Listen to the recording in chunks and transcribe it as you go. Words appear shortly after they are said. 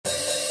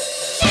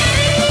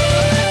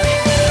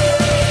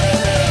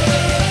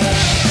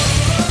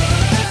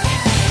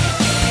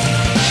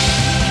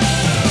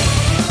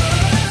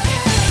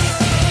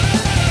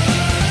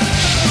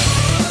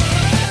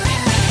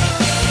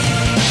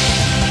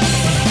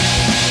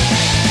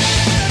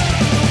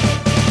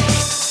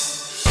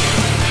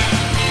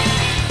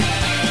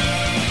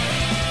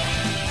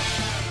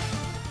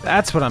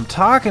That's what I'm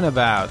talking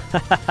about.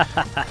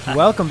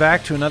 Welcome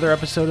back to another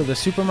episode of the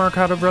Super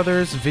Marcato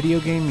Brothers Video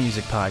Game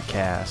Music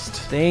Podcast.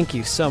 Thank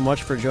you so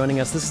much for joining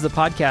us. This is the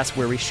podcast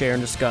where we share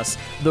and discuss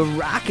the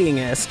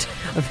rockingest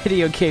of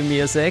video game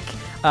music.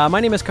 My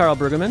name is Carl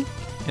Brueggemann.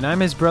 And I'm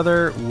his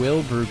brother,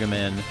 Will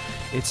Brueggemann.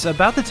 It's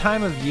about the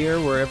time of year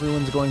where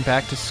everyone's going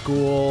back to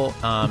school,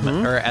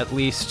 or at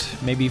least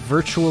maybe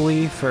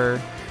virtually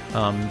for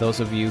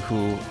those of you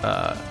who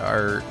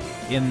are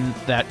in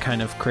that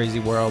kind of crazy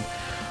world.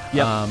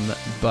 Yep.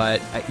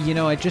 But, you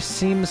know, it just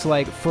seems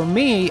like, for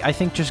me, I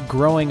think just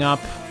growing up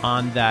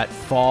on that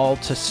fall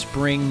to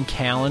spring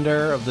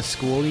calendar of the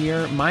school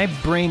year, my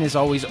brain is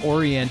always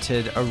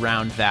oriented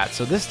around that.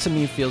 So this, to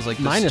me, feels like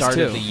the start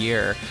of the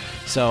year.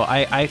 So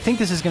I think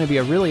this is going to be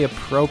a really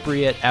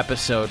appropriate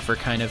episode for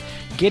kind of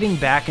getting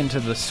back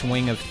into the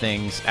swing of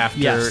things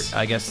after,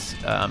 I guess,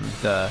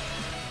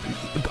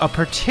 a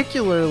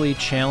particularly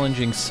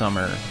challenging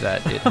summer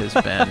that it has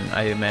been,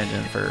 I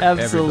imagine, for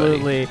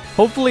Absolutely. everybody.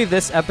 Hopefully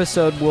this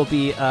episode will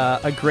be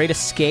a great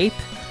escape,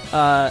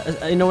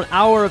 an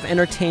hour of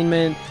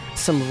entertainment,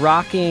 some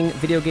rocking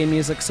video game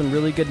music, some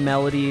really good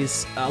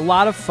melodies, a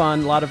lot of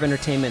fun, a lot of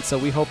entertainment. So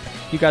we hope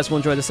you guys will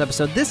enjoy this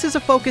episode. This is a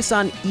focus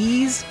on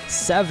Ys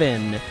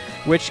 7,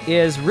 which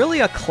is really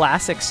a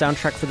classic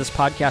soundtrack for this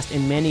podcast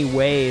in many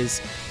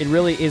ways. It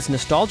really is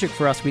nostalgic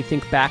for us. We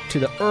think back to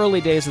the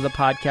early days of the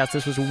podcast.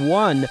 This was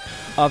one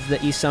of the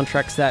Ys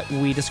soundtracks that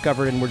we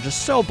discovered and were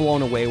just so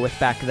blown away with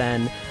back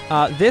then.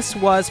 This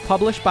was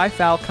published by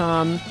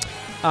Falcom.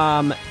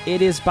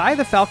 It is by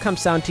the Falcom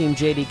sound team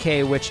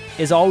JDK, which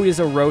is always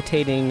a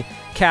rotating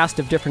cast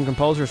of different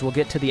composers. We'll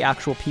get to the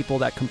actual people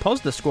that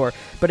composed the score,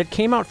 but it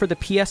came out for the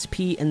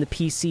PSP and the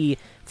PC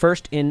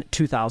first in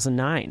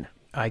 2009.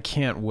 I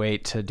can't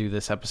wait to do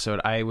this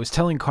episode. I was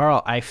telling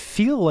Carl, I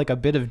feel like a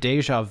bit of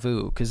deja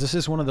vu, because this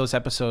is one of those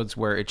episodes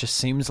where it just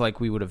seems like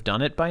we would have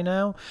done it by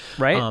now.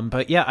 Right.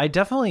 But yeah, I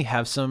definitely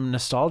have some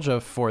nostalgia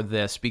for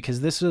this,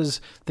 because this was,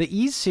 the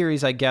Ys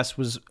series, I guess,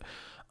 was...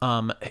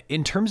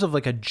 in terms of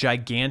like a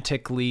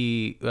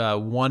gigantically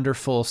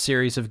wonderful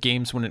series of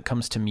games when it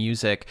comes to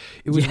music,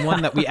 it was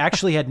one that we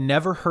actually had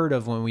never heard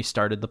of when we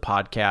started the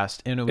podcast,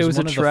 and it was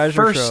one a of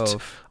treasure the first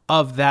trove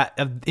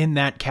in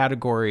that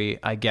category,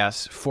 I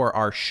guess, for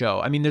our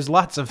show. I mean, there's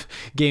lots of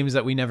games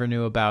that we never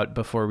knew about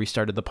before we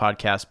started the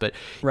podcast, but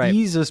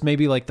Ys is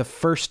maybe like the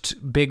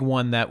first big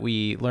one that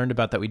we learned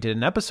about, that we did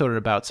an episode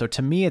about. So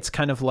to me, it's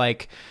kind of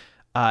like...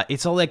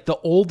 it's all like the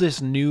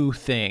oldest new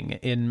thing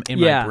in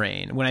my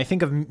brain. When I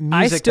think of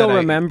music, I still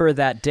remember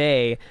that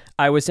day.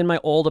 I was in my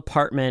old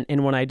apartment,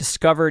 and when I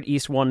discovered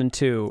Ys 1 and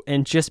 2,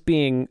 and just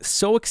being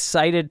so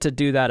excited to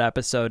do that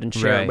episode and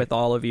share it with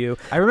all of you.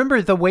 I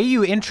remember the way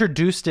you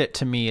introduced it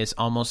to me is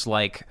almost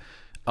like,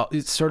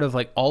 it's sort of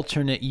like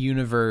alternate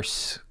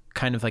universe,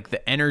 kind of like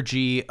the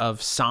energy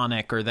of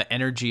Sonic or the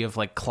energy of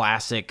like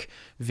classic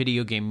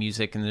video game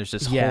music, and there's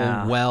this whole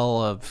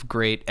well of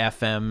great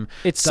FM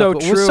it's stuff. So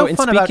true. What's so and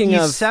fun about speaking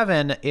Ys of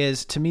 7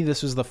 is, to me,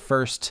 this was the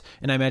first,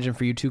 and I imagine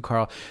for you too,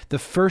 Carl, the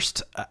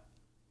first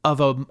of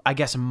a, I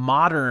guess,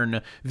 modern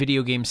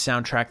video game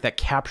soundtrack that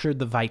captured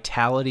the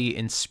vitality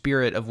and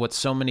spirit of what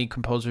so many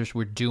composers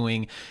were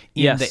doing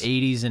in the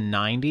 80s and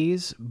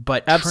 90s,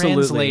 but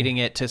translating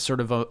it to sort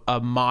of a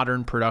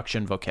modern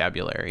production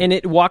vocabulary. And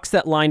it walks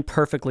that line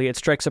perfectly. It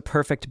strikes a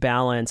perfect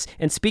balance.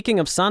 And speaking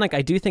of Sonic,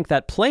 I do think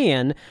that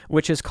play-in,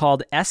 which is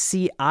called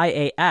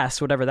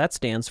SCIAS, whatever that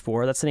stands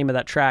for, that's the name of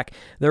that track,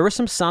 there were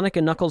some Sonic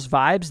and Knuckles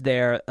vibes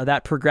there,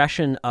 that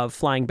progression of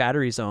Flying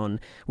Battery Zone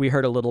we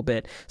heard a little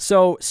bit.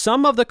 So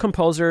some of the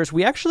composers,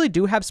 we actually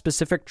do have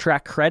specific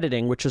track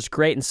crediting, which is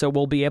great, and so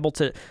we'll be able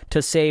to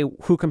say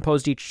who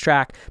composed each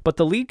track. But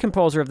the lead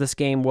composer of this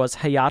game was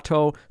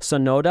Hayato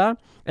Sonoda,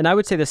 and I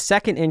would say the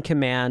second in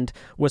command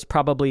was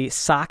probably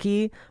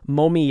Saki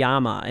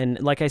Momiyama. And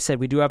like I said,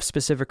 we do have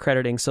specific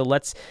crediting, so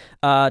let's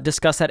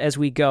discuss that as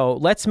we go.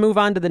 Let's move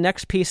on to the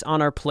next piece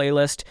on our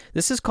playlist.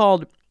 This is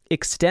called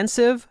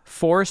Extensive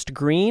Forest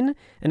Green,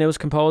 and it was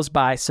composed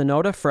by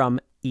Sonoda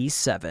from Ys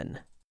 7.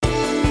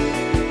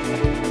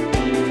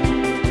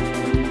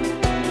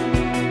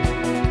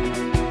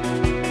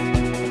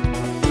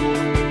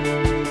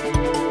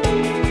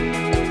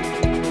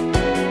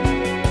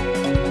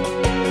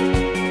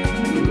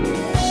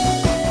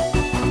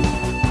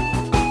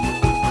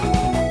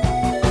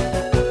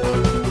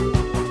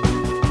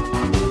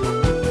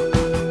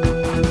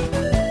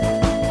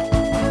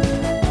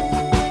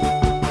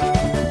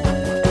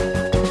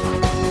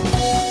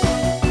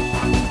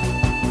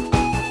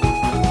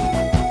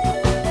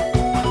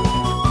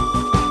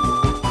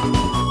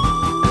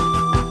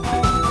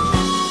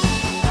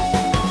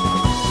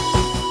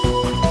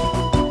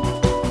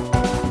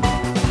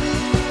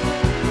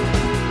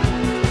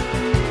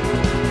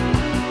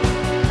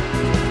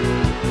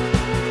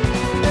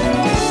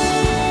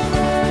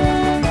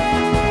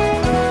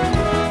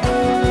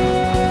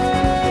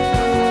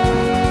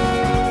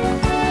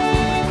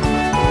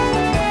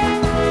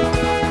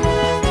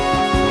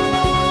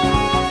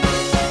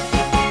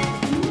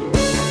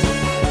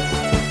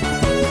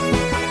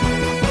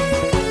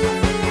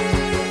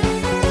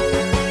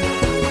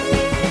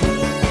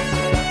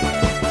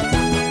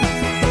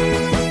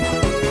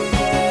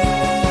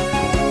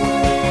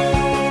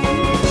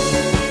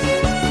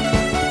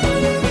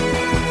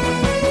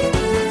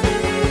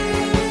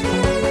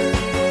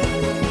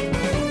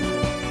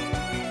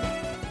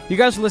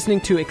 guys are listening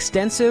to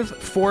Extensive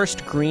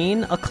Forest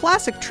Green, a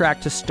classic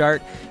track to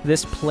start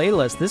this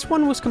playlist. This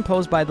one was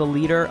composed by the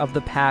leader of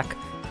the pack,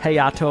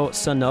 Hayato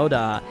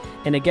Sonoda.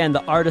 And again,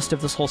 the artist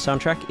of this whole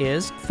soundtrack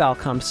is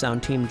Falcom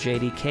sound team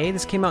JDK.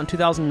 This came out in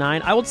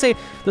 2009. I would say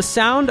the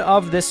sound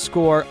of this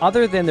score,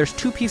 other than there's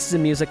 2 pieces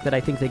of music that I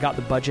think they got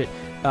the budget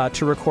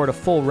to record a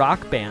full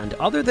rock band.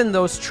 Other than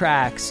those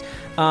tracks,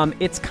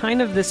 it's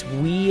kind of this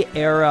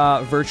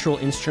Wii-era virtual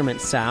instrument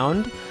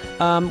sound,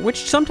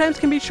 which sometimes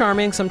can be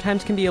charming,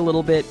 sometimes can be a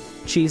little bit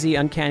cheesy,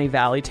 Uncanny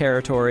Valley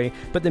territory,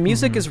 but the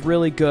music is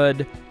really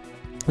good.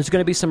 There's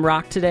going to be some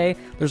rock today.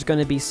 There's going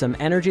to be some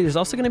energy. There's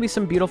also going to be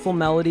some beautiful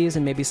melodies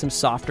and maybe some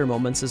softer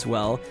moments as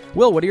well.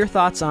 Will, what are your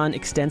thoughts on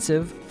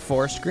Extensive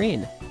Forest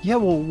Green? Yeah,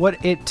 well,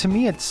 to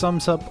me, it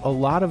sums up a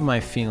lot of my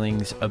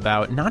feelings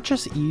about not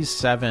just Ys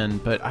 7,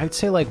 but I'd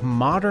say like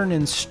modern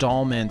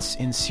installments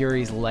in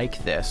series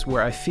like this,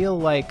 where I feel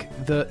like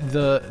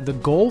the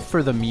goal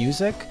for the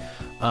music,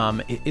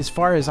 as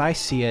far as I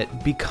see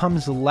it,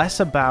 becomes less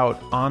about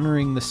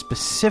honoring the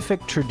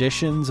specific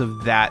traditions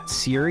of that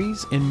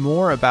series and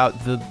more about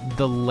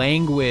the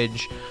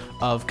language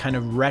of kind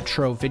of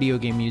retro video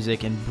game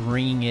music and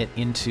bringing it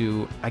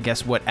into, I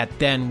guess, what at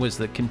then was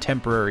the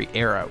contemporary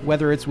era,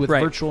 whether it's with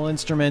virtual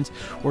instruments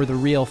or the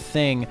real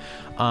thing.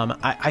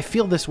 I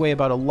feel this way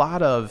about a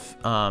lot of,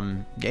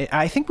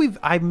 I think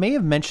I may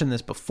have mentioned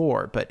this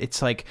before, but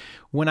it's like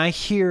when I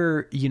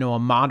hear, a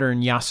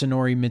modern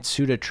Yasunori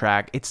Mitsuda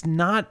track, it's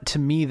not to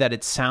me that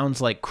it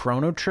sounds like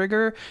Chrono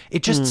Trigger.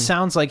 It just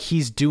sounds like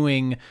he's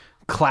doing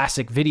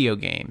classic video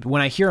games.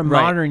 When I hear a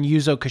modern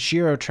Yuzo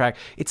Koshiro track,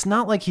 it's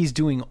not like he's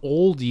doing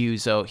old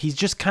Yuzo. He's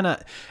just kind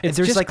of, there's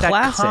just like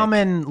classic. That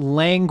common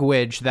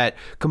language that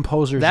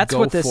composers That's go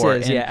what this for.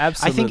 is. And yeah,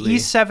 absolutely. I think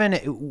Ys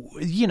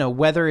 7,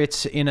 whether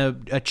it's in a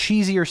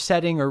cheesier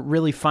setting or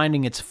really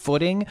finding its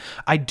footing,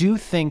 I do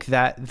think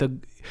that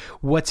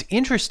what's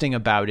interesting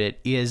about it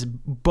is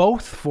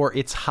both for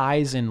its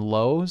highs and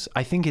lows,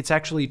 I think it's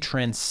actually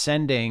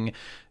transcending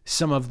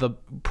some of the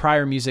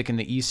prior music in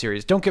the Ys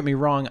series. Don't get me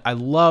wrong, I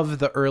love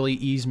the early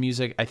Ys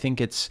music. I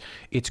think it's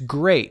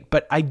great,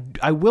 but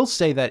I will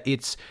say that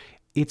it's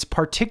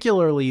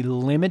particularly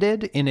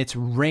limited in its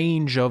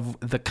range of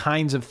the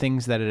kinds of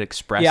things that it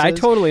expresses. Yeah, I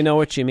totally know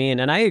what you mean,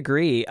 and I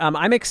agree.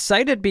 I'm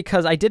excited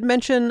because I did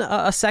mention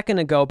a second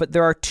ago, but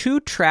there are 2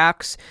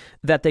 tracks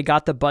that they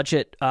got the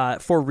budget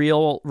for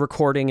real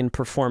recording and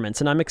performance,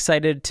 and I'm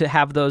excited to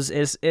have those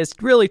as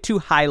really 2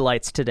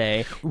 highlights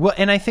today. Well,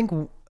 and I think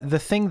the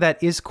thing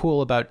that is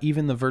cool about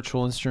even the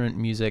virtual instrument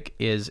music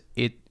is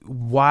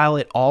while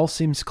it all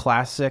seems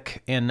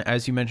classic and,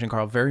 as you mentioned,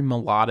 Carl, very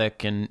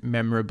melodic and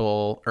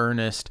memorable,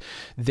 earnest,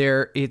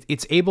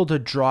 it's able to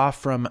draw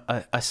from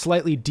a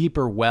slightly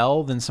deeper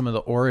well than some of the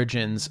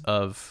origins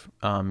of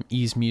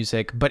Ys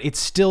music, but it's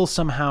still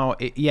somehow,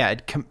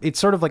 it's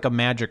sort of like a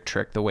magic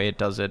trick the way it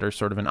does it, or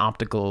sort of an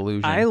optical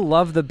illusion. I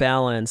love the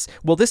balance.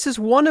 Well, this is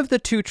one of the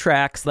 2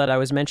 tracks that I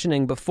was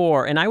mentioning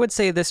before, and I would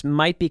say this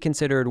might be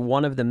considered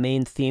one of the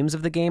main themes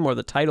of the game, or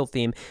the title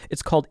theme.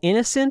 It's called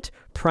Innocent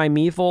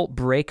Primeval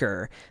Breaker.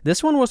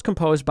 This one was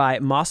composed by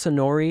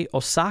Masanori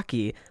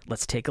Osaki.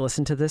 Let's take a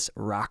listen to this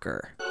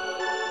rocker.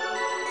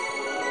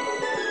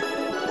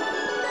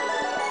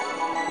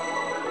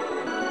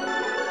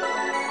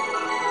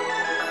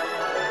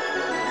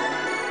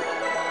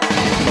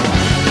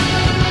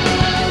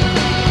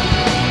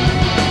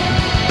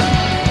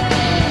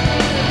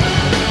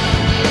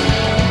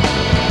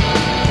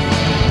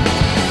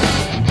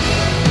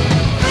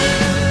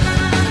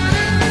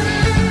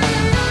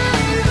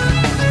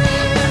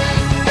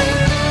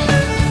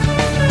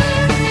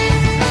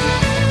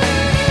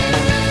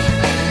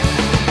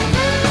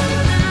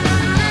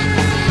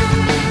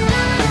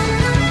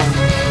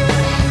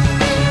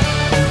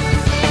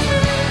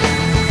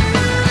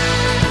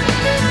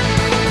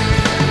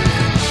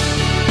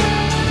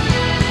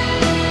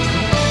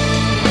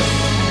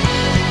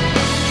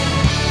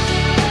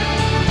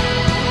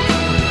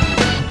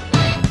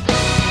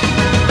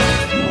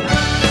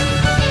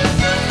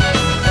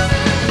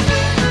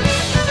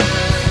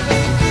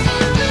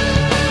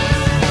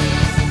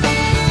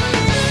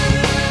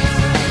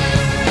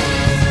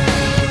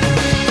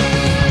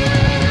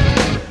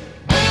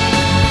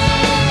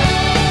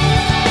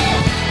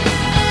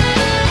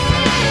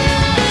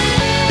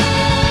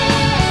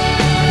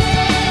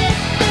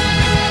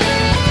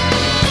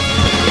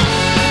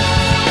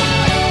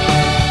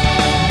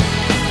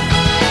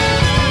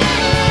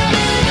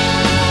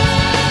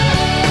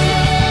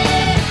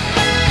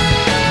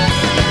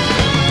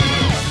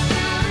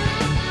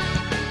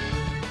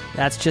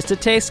 That's just a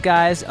taste,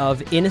 guys,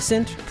 of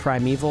Innocent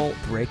Primeval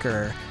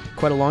Breaker.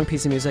 quite a long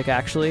piece of music,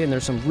 actually, and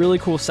there's some really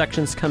cool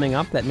sections coming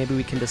up that maybe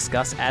we can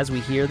discuss as we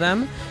hear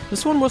them.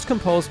 This one was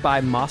composed by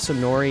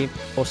Masanori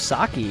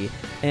Osaki,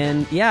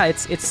 and yeah,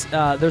 it's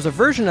there's a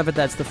version of it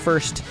that's the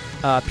first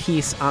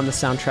piece on the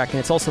soundtrack, and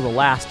it's also the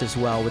last as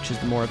well, which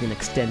is more of an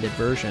extended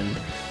version,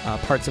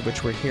 parts of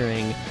which we're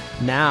hearing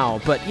now.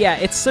 But yeah,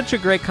 it's such a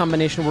great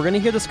combination. We're going to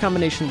hear this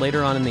combination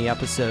later on in the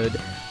episode.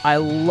 I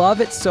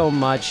love it so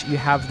much. You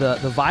have the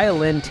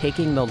violin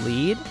taking the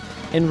lead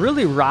and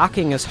really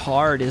rocking as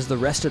hard as the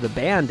rest of the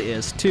band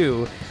is,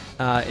 too.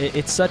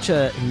 It's such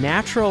a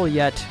natural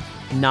yet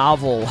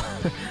novel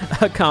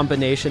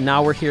combination.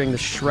 Now we're hearing the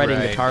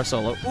shredding guitar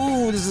solo.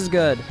 Ooh, this is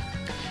good.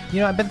 You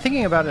know, I've been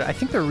thinking about it. I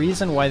think the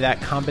reason why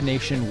that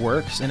combination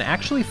works and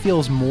actually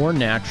feels more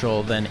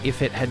natural than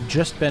if it had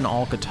just been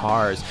all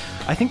guitars,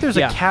 I think there's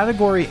a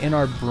category in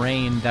our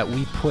brain that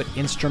we put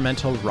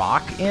instrumental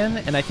rock in,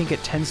 and I think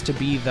it tends to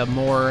be the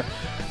more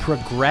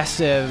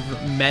progressive,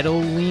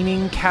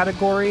 metal-leaning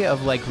category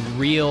of, like,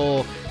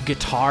 real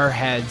guitar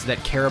heads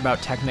that care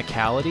about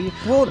technicality.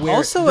 Well,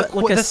 also a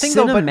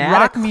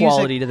cinematic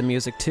quality to the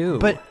music too.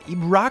 But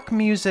rock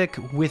music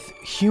with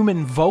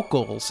human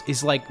vocals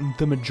is like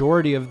the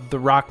majority of the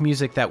rock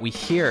music that we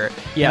hear.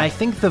 Yeah. And I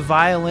think the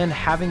violin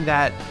having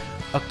that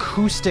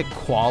acoustic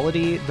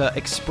quality, the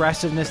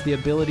expressiveness, the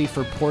ability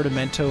for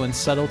portamento and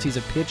subtleties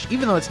of pitch,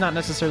 even though it's not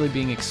necessarily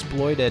being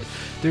exploited,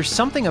 there's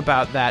something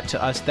about that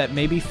to us that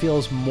maybe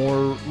feels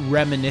more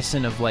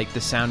reminiscent of like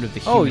the sound of the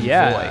human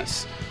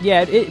voice.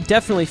 Yeah, it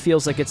definitely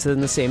feels like it's in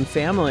the same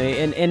family.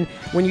 And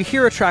when you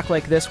hear a track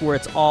like this where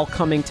it's all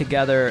coming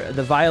together,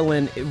 the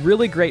violin,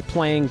 really great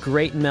playing,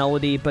 great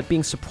melody, but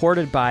being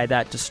supported by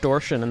that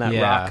distortion and that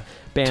rock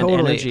band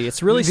energy.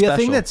 It's really special.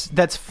 The thing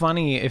that's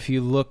funny if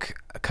you look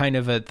kind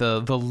of at the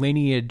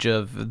lineage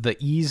of the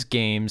Ys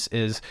games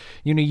is,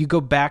 you know, you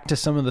go back to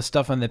some of the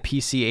stuff on the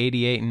PC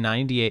 88 and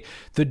 98,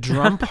 the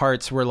drum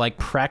parts were like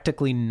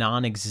practically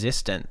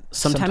non-existent.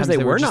 Sometimes they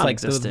were just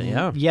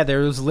non-existent, yeah, there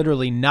was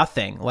literally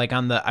nothing. Like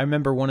I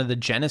remember one of the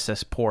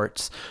Genesis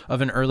ports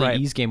of an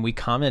early Ys game, we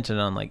commented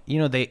on, like, you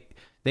know,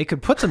 they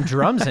could put some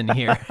drums in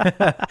here.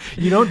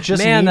 You don't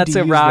just need that's to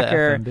a use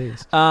rocker. the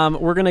FM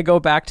bass. We're going to go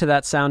back to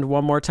that sound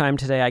one more time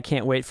today. I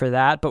can't wait for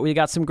that. But we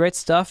got some great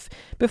stuff.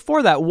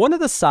 Before that, one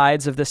of the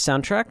sides of this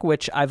soundtrack,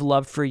 which I've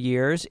loved for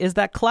years, is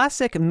that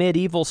classic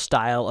medieval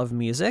style of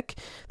music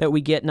that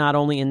we get not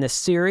only in this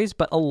series,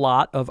 but a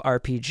lot of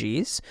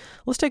RPGs.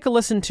 Let's take a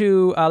listen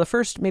to the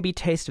first maybe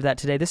taste of that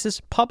today. This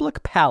is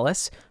Public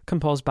Palace,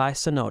 composed by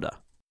Sonoda.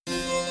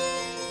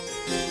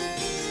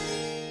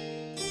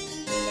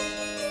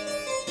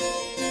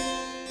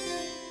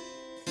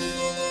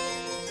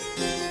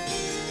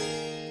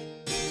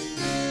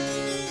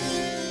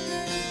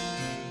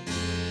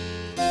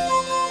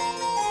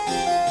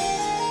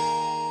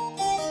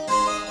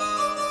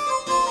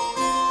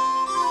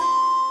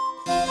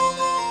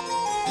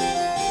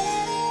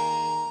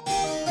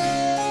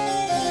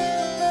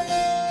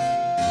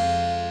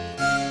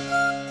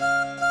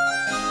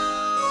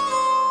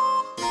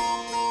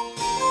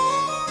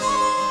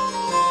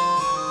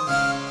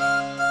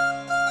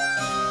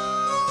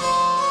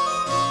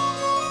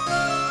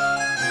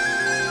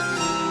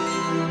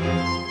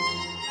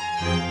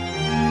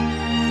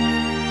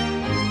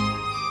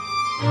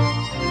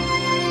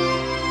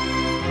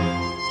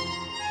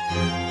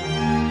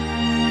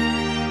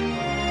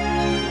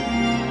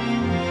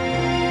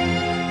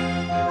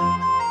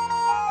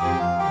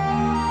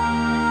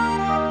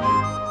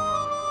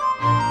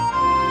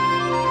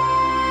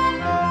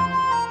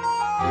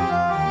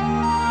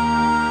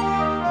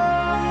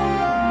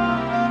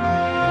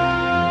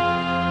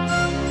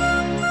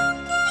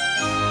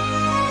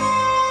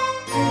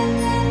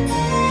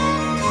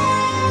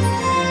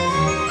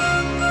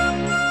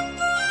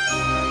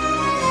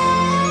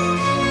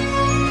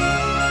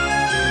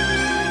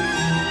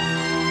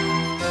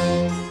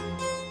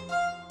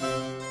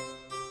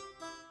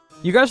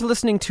 You guys are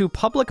listening to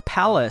Public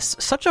Palace.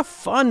 Such a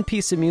fun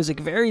piece of music,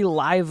 very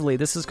lively.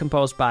 This is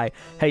composed by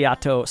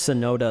Hayato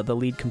Sonoda, the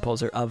lead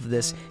composer of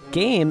this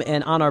game.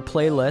 And on our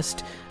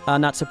playlist,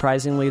 not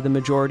surprisingly, the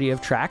majority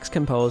of tracks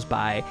composed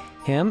by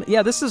him.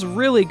 Yeah, this is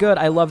really good.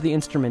 I love the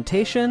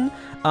instrumentation.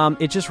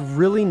 It just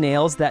really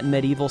nails that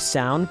medieval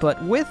sound,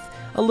 but with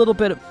a little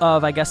bit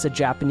of, I guess, a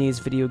Japanese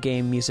video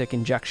game music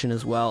injection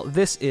as well.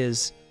 This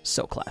is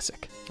so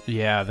classic.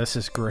 Yeah, this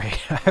is great.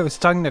 I was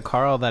talking to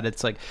Carl that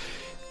it's like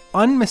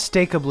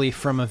unmistakably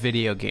from a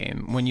video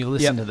game when you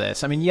listen to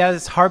this. I mean, yeah,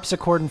 it's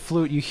harpsichord and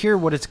flute. You hear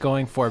what it's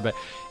going for, but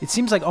it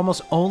seems like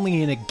almost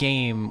only in a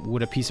game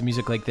would a piece of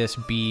music like this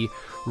be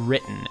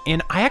written.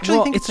 And I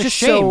actually think it's a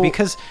shame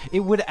because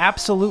it would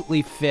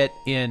absolutely fit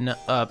in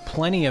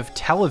plenty of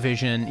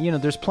television. You know,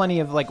 there's plenty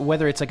of, like,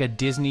 whether it's like a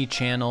Disney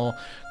Channel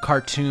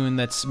cartoon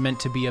that's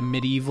meant to be a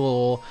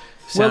medieval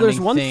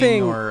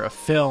thing or a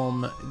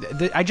film.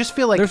 I just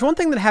feel like there's one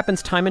thing that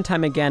happens time and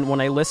time again when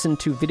I listen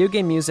to video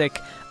game music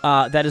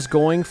that is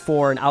going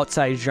for an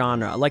outside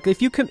genre. Like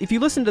if you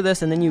listen to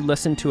this and then you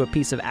listen to a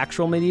piece of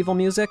actual medieval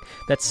music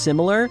that's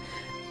similar,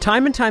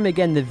 time and time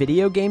again, the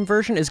video game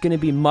version is going to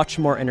be much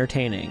more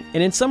entertaining.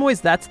 And in some ways,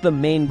 that's the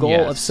main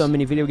goal of so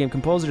many video game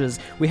composers.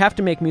 We have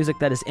to make music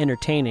that is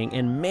entertaining,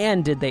 and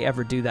man, did they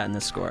ever do that in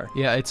this score.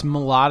 Yeah, it's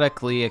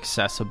melodically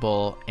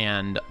accessible,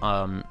 and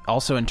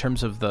also in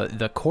terms of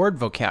the chord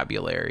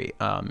vocabulary,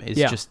 is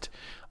just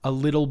a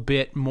little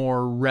bit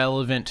more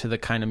relevant to the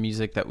kind of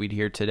music that we'd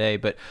hear today.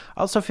 But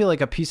I also feel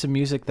like a piece of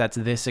music that's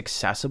this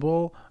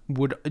accessible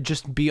would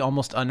just be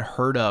almost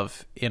unheard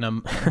of in a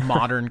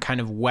modern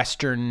kind of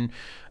Western,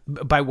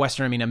 by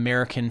Western I mean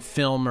American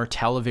film or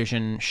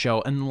television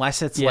show,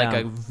 unless it's like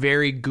a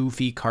very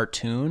goofy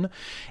cartoon.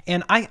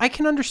 And I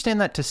can understand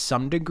that to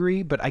some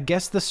degree, but I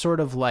guess the sort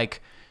of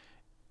like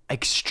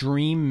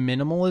extreme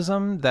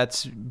minimalism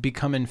that's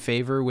become in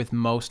favor with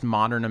most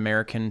modern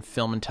American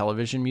film and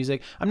television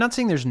music. I'm not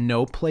saying there's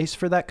no place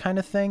for that kind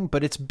of thing,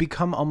 but it's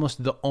become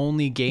almost the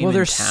only game in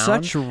there's town.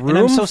 Such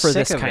room for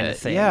this kind of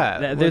thing.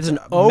 Yeah, there's an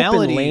open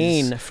melodies,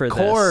 lane for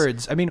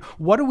chords. this. I mean,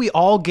 what do we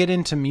all get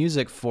into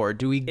music for?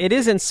 Do we? It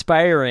is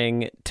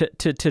inspiring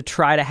to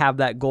try to have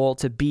that goal,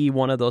 to be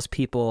one of those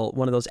people,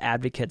 one of those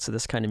advocates of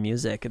this kind of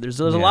music.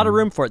 There's a lot of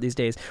room for it these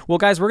days. Well,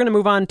 guys, we're going to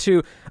move on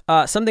to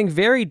something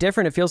very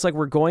different. It feels like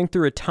we're going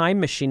through a time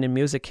machine in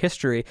music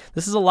history.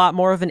 This is a lot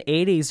more of an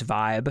 80s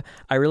vibe.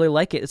 I really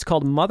like it. It's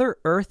called Mother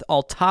Earth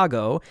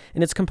Altago,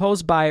 and it's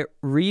composed by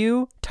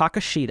Ryu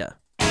Takashita.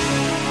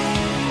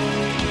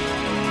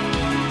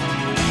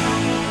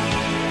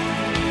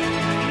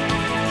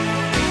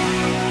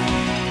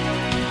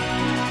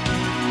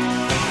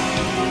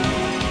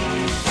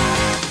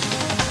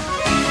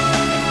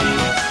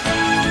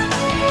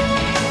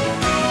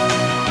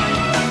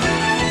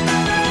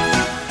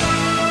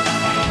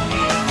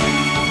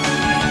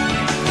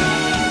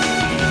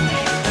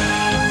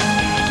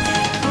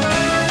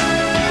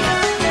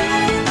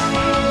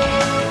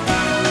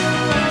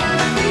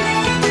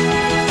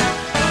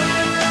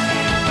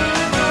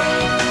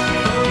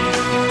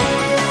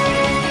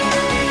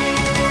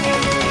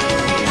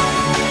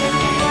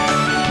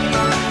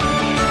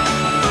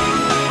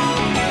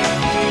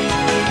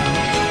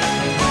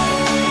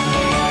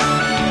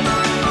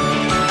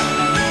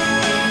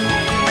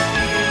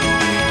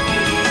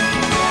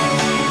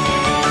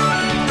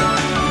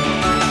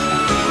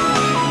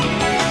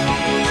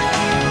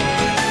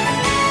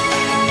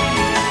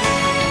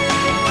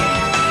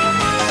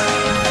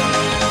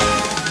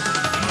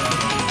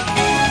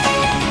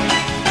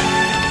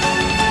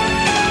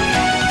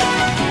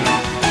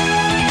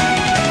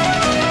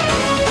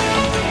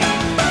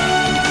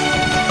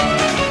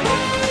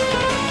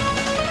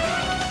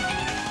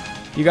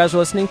 You guys are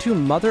listening to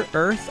Mother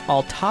Earth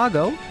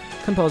Altago,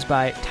 composed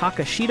by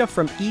Takashita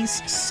from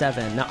Ys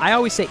 7. Now, I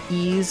always say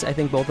Ys. I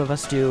think both of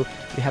us do.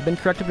 We have been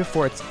corrected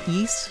before. It's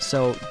Ys,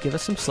 so give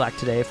us some slack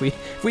today if we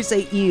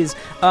say Ys.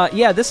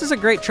 This is a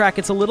great track.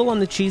 It's a little on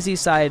the cheesy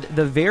side.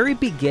 The very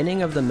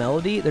beginning of the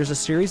melody, there's a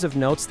series of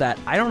notes that,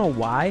 I don't know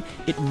why,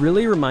 it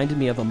really reminded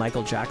me of a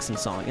Michael Jackson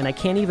song, and I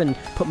can't even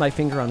put my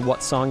finger on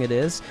what song it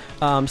is.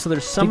 So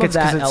there's some of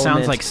that element. It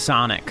sounds like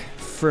Sonic.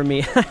 For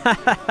me.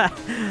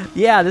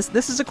 Yeah,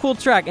 this is a cool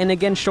track, and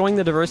again, showing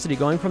the diversity,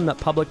 going from the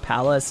public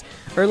palace,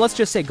 or let's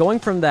just say going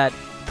from that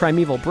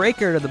primeval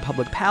breaker to the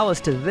public palace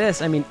to this.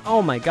 I mean,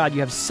 oh my god, you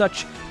have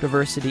such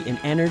diversity in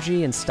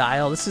energy and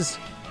style. This is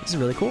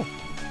really cool.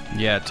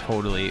 Yeah,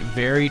 totally.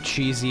 Very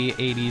cheesy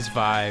 80s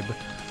vibe.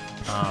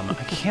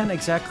 I can't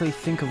exactly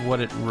think of what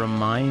it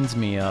reminds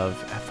me of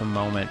at the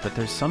moment, but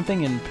there's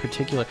something in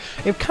particular.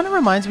 It kind of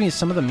reminds me of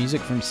some of the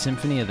music from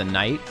Symphony of the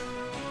Night.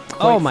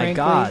 Oh my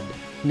god.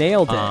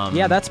 Nailed it.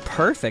 Yeah, that's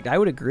perfect. I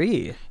would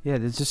agree. Yeah,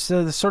 it's just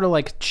the sort of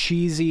like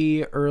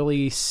cheesy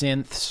early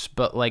synths,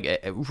 but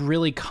like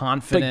really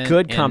confident. But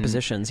good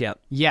compositions, yeah.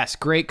 Yes,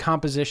 great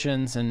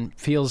compositions, and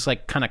feels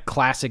like kind of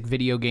classic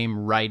video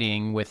game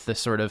writing with the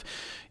sort of,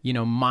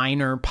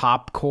 minor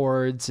pop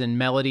chords and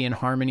melody and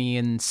harmony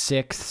in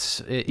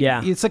sixths.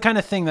 It's the kind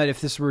of thing that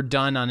if this were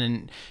done on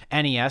an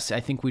NES, I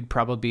think we'd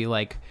probably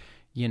like,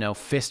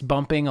 fist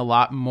bumping a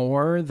lot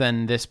more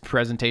than this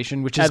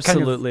presentation, which is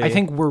absolutely. I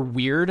think we're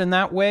weird in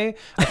that way.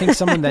 I think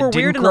someone that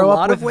didn't grow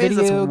up with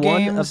video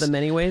games, one of the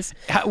many ways.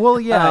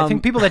 Well, yeah, I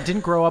think people that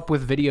didn't grow up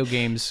with video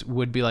games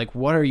would be like,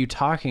 "What are you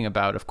talking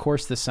about?" Of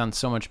course, this sounds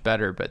so much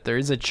better, but there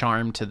is a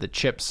charm to the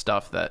chip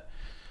stuff that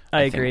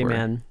I agree,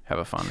 man. Have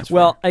a fun.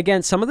 Well,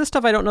 again, some of this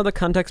stuff I don't know the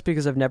context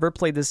because I've never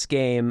played this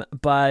game,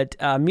 but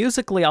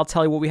musically, I'll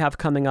tell you what we have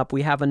coming up.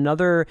 We have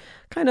another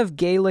kind of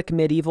Gaelic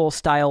medieval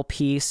style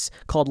piece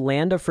called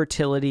Land of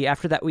Fertility.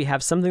 After that, we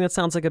have something that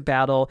sounds like a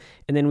battle,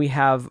 and then we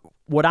have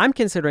what I'm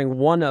considering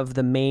one of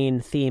the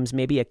main themes,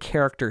 maybe a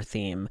character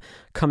theme,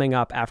 coming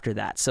up after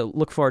that. So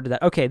look forward to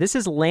that. Okay, this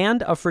is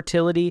Land of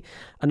Fertility,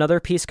 another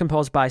piece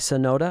composed by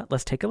Sonoda.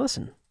 Let's take a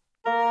listen.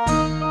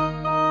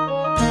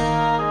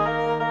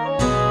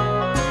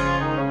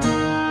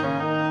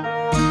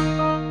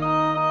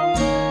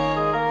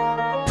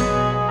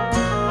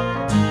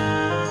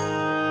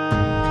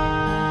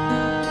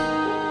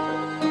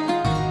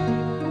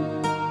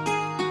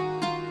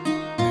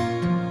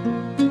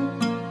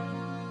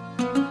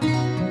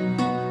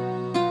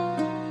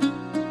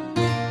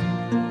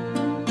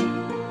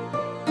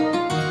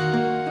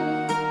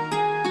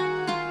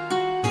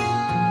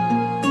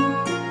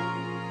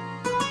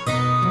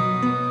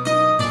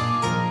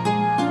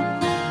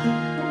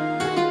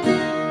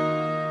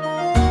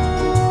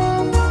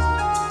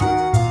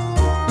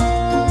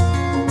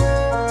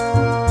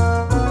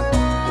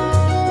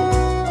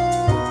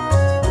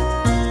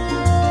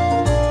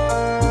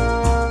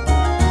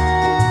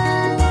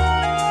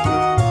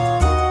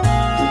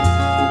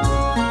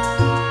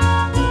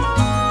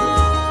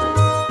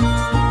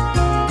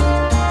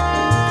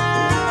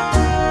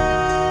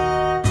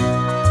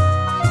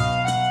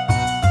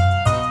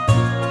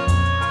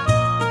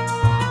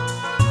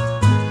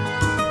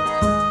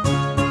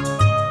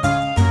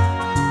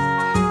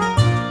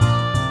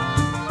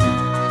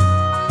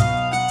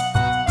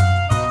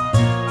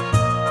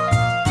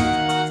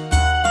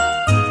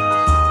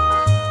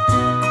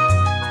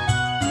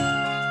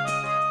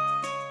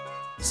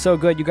 So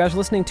good. You guys are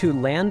listening to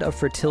Land of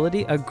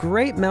Fertility, a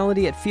great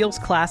melody. It feels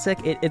classic.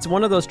 It's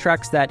one of those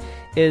tracks that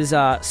is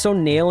so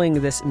nailing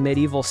this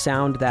medieval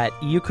sound that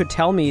you could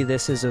tell me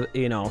this is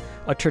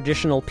a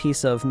traditional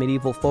piece of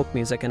medieval folk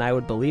music, and I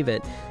would believe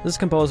it. This is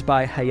composed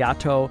by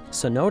Hayato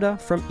Sonoda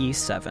from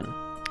E7.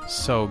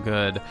 So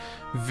good.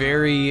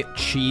 Very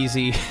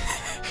cheesy.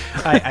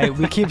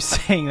 We keep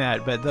saying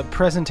that, but the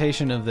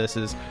presentation of this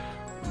is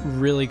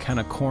really kind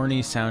of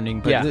corny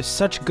sounding, but there's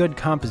such good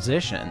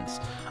compositions.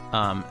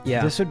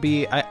 This would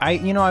be,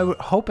 I would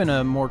hope in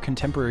a more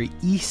contemporary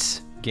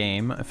Ys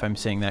game, if I'm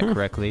saying that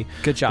correctly.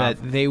 Good job.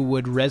 That they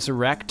would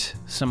resurrect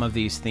some of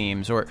these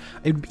themes, or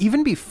it'd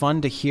even be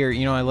fun to hear.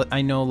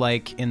 I know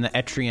like in the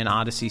Etrian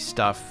Odyssey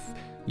stuff,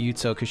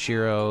 Yuzo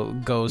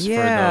Koshiro goes for those.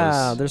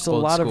 Yeah, there's a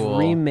lot school. Of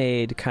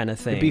remade kind of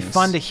things. It'd be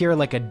fun to hear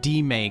like a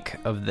demake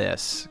of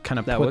this, kind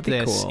of put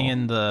this cool.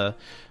 in the,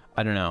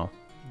 I don't know,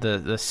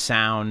 the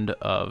sound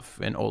of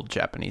an old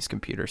Japanese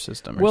computer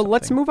system or something.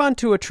 Let's move on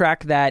to a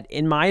track that,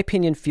 in my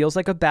opinion, feels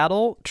like a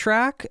battle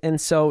track, and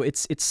so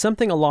it's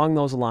something along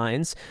those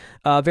lines.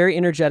 Very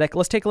energetic.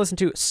 Let's take a listen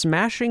to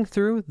Smashing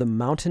Through the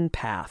Mountain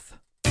Path.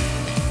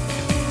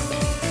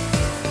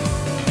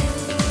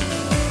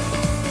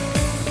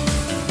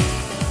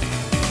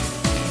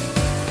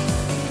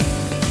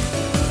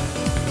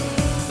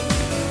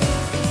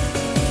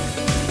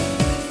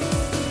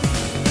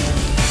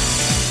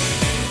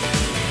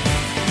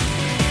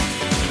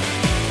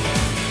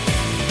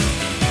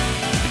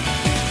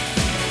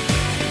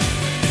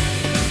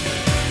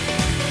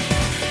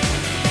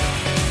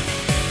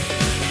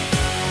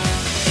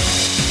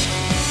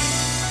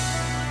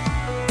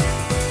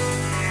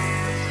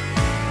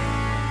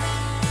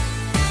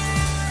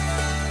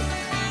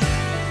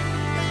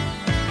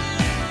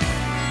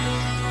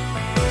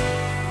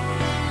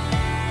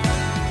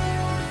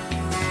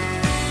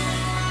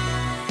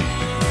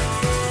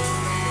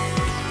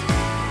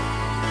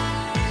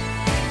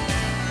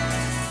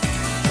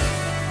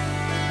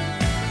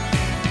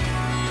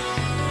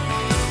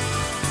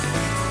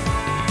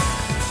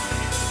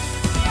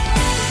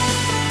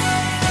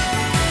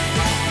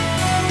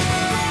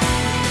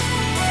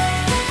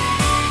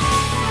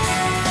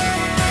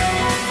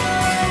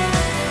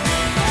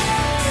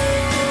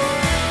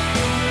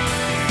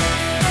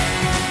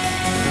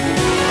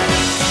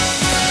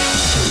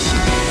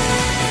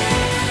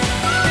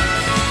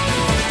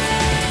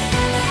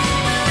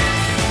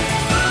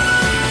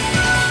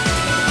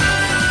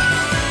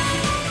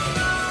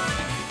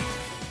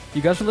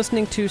 You guys are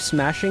listening to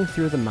Smashing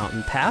Through the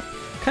Mountain Path,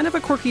 kind of a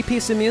quirky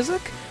piece of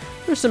music.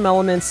 There's some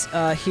elements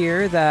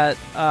here that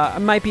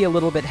might be a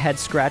little bit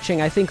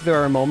head-scratching. I think there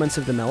are moments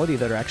of the melody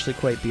that are actually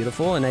quite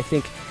beautiful, and I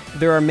think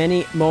there are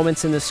many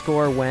moments in the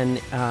score when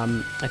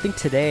I think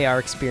today our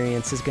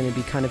experience is going to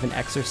be kind of an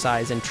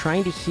exercise in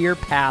trying to hear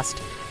past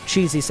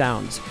cheesy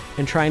sounds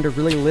and trying to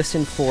really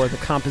listen for the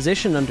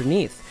composition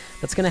underneath.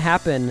 That's going to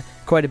happen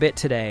quite a bit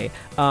today.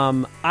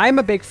 I'm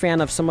a big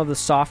fan of some of the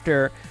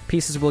softer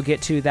pieces we'll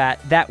get to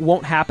that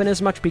won't happen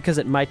as much because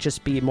it might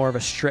just be more of a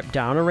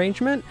stripped-down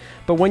arrangement.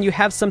 But when you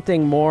have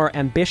something more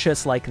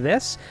ambitious like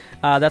this,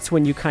 that's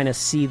when you kind of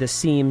see the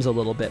seams a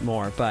little bit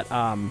more. But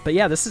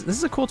yeah, this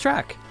is a cool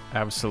track.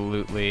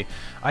 Absolutely.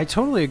 I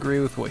totally agree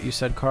with what you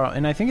said, Carl.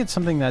 And I think it's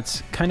something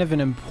that's kind of an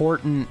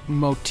important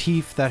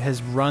motif that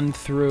has run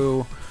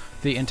through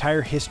the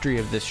entire history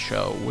of this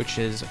show, which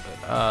is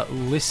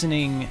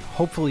listening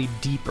hopefully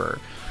deeper.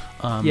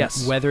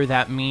 Yes. Whether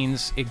that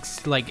means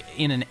like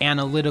in an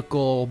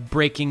analytical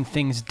breaking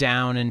things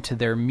down into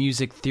their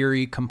music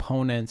theory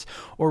components,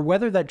 or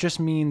whether that just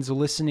means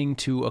listening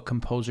to a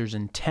composer's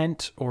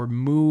intent or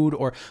mood,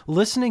 or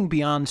listening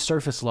beyond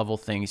surface level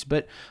things.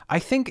 But I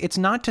think it's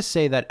not to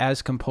say that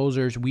as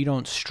composers we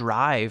don't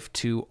strive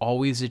to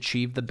always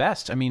achieve the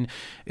best. I mean,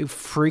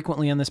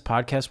 frequently on this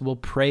podcast we'll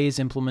praise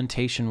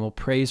implementation, we'll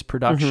praise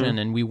production,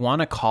 and we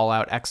want to call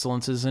out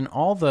excellences in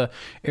all the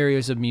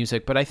areas of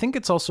music. But I think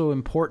it's also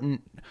important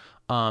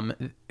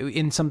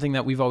in something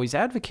that we've always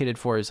advocated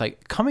for is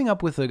like coming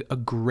up with a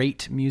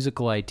great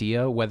musical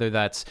idea, whether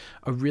that's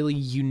a really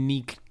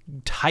unique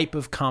type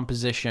of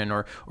composition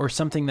or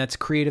something that's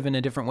creative in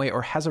a different way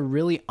or has a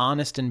really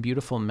honest and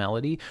beautiful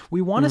melody.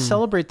 We want to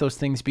celebrate those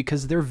things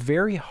because they're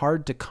very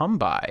hard to come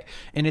by.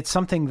 And it's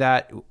something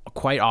that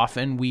quite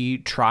often we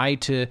try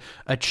to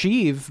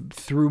achieve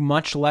through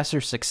much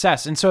lesser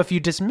success. And so if you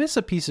dismiss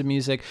a piece of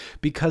music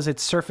because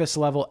its surface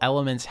level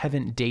elements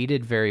haven't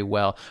dated very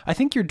well, I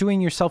think you're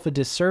doing yourself a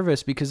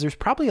disservice because there's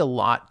probably a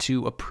lot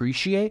to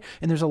appreciate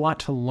and there's a lot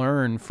to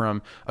learn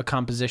from a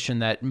composition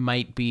that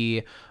might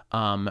be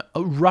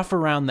rough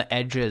around the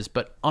edges,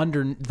 but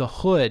under the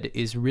hood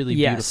is really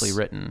beautifully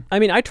written. I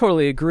mean, I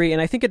totally agree,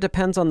 and I think it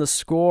depends on the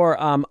score.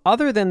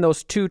 Other than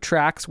those two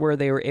tracks where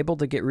they were able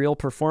to get real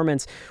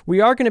performance,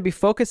 we are going to be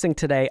focusing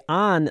today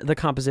on the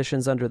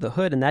compositions under the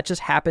hood, and that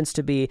just happens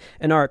to be,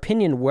 in our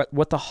opinion,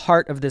 what the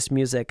heart of this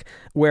music,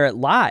 where it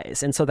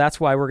lies, and so that's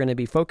why we're going to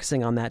be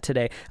focusing on that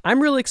today.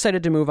 I'm really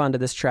excited to move on to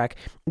this track.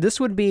 This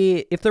would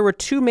be, if there were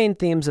two main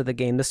themes of the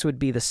game, this would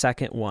be the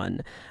second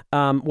one.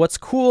 What's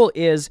cool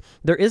is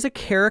there is is a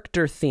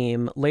character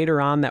theme later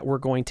on that we're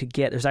going to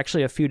get. There's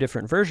actually a few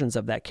different versions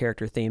of that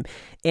character theme.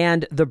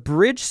 And the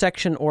bridge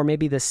section, or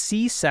maybe the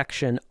C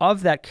section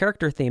of that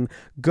character theme,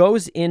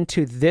 goes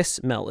into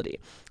this melody.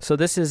 So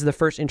this is the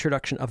first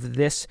introduction of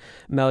this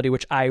melody,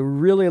 which I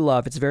really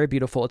love. It's very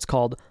beautiful. It's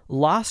called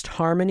Lost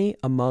Harmony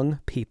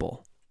Among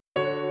People.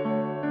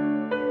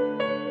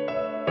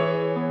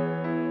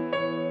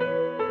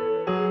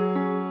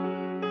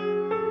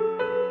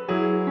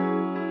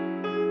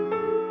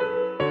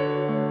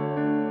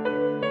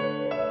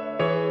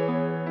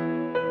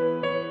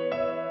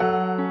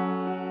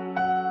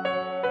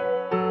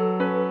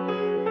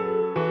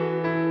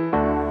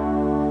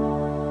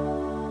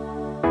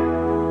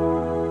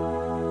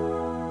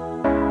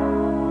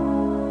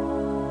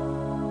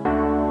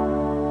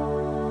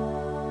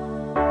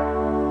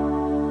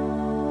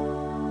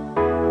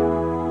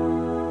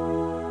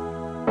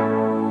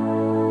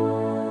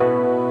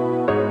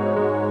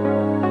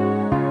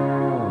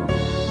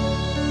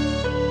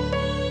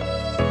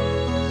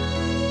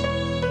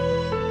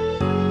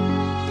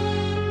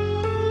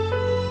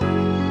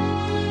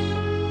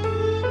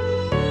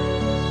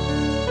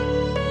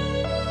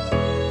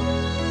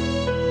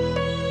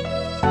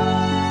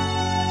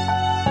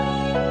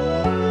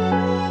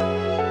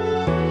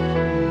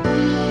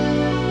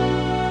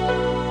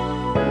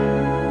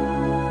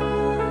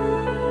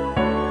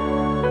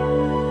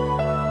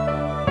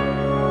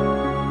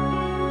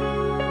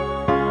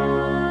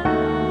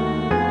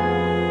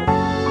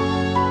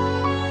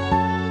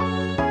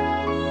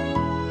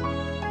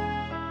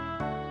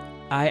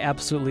 I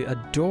absolutely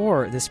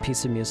adore this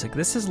piece of music.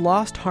 This is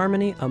Lost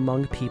Harmony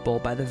Among People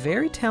by the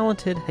very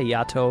talented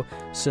Hayato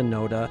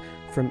Sonoda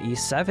from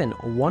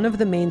E7, one of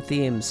the main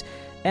themes.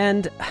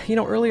 And,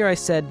 earlier I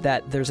said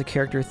that there's a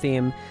character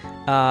theme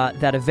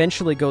that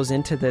eventually goes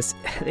into this.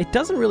 It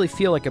doesn't really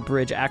feel like a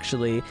bridge,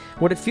 actually.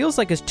 What it feels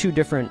like is two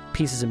different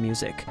pieces of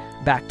music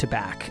back to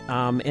back.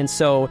 And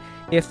so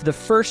if the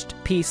first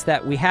piece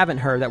that we haven't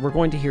heard, that we're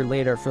going to hear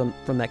later from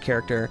that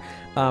character,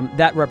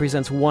 that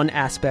represents one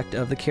aspect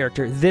of the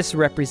character, this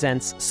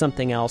represents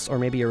something else, or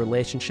maybe a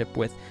relationship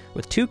with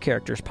two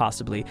characters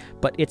possibly.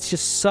 But it's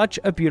just such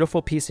a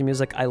beautiful piece of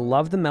music. I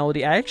love the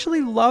melody. I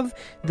actually love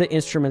the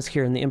instruments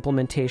here and the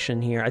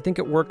implementation here. I think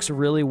it works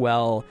really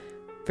well.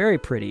 Very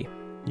pretty.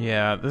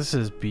 Yeah, this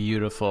is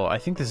beautiful. I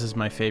think this is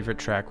my favorite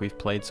track we've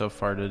played so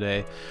far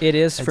today. It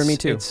is for me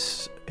too.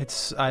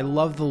 It's I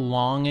love the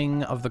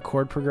longing of the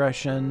chord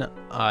progression.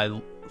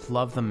 I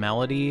love the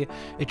melody.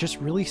 It just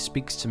really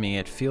speaks to me.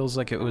 It feels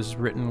like it was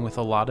written with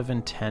a lot of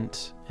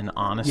intent and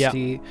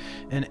honesty.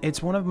 And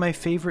it's one of my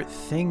favorite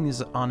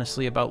things,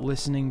 honestly, about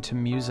listening to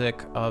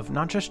music of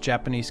not just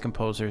Japanese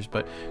composers,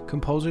 but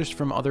composers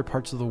from other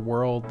parts of the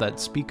world that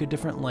speak a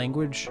different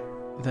language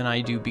than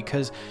I do,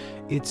 because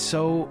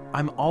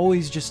I'm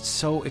always just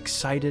so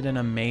excited and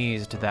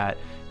amazed that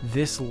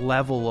this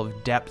level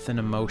of depth and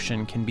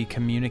emotion can be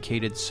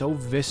communicated so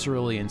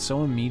viscerally and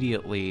so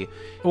immediately.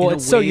 Well,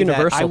 it's so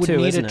universal too, I would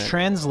need isn't a it?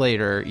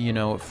 translator,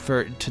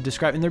 to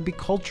describe, and there'd be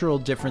cultural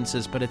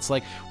differences, but it's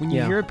like when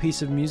you hear a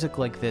piece of music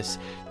like this,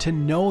 to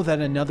know that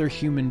another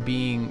human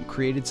being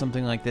created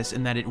something like this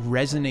and that it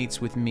resonates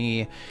with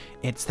me,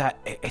 it's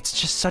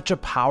just such a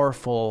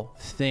powerful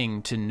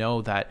thing to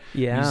know that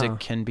music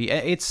can be.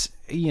 It's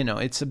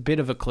a bit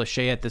of a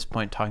cliche at this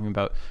point talking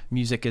about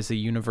music as a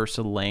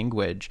universal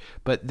language,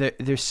 but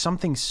there's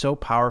something so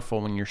powerful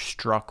when you're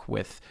struck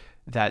with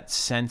that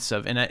sense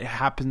of, and it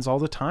happens all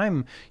the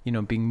time,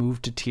 being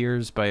moved to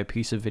tears by a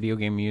piece of video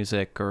game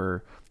music,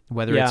 or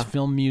whether it's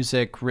film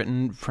music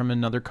written from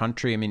another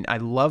country. I mean, I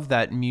love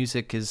that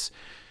music is...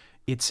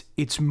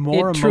 It's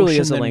more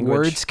emotion than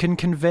words can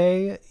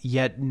convey,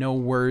 yet no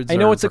words are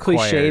required. I know it's a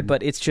cliche,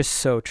 but it's just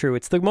so true.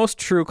 It's the most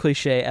true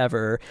cliche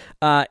ever.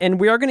 And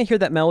we are going to hear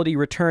that melody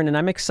return, and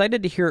I'm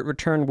excited to hear it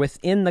return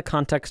within the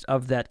context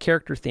of that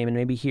character theme, and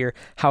maybe hear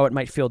how it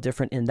might feel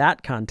different in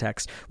that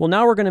context. Well,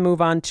 now we're going to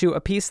move on to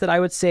a piece that I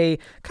would say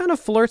kind of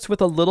flirts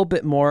with a little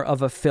bit more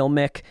of a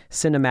filmic,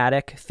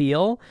 cinematic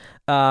feel.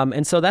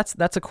 And so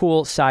that's a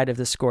cool side of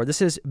the score.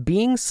 This is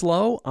Being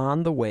Slow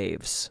on the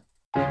Waves.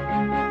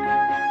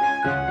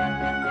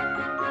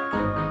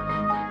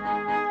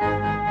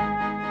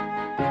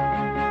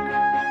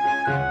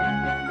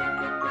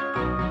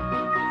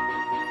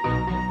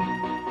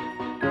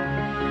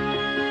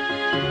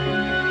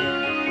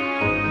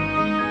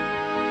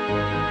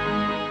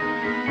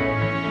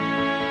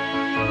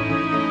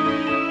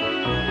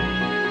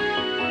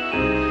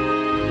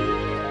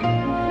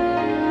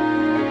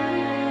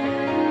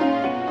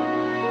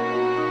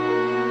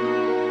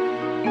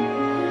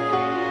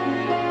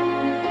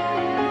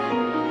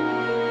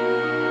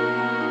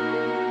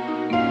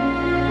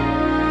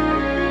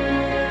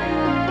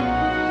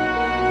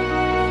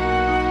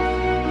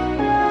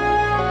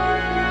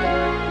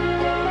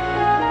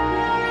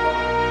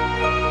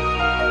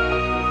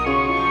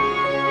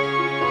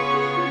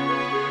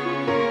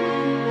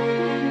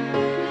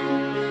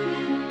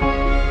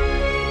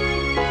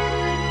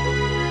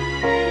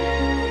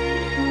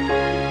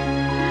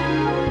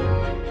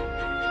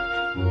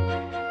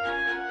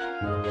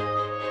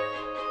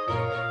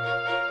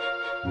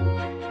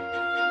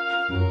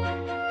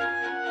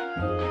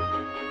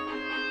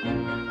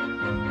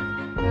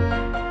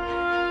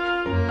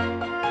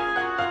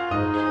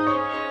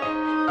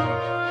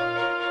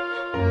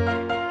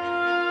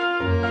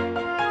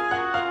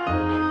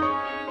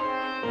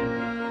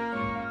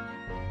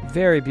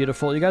 Very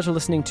beautiful. You guys are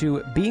listening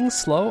to Being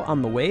Slow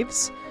on the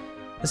Waves.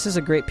 This is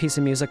a great piece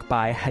of music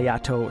by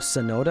Hayato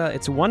Sonoda.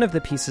 It's one of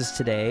the pieces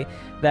today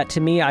that, to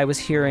me, I was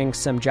hearing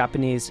some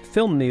Japanese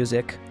film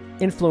music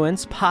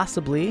influence,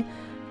 possibly,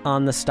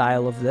 on the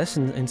style of this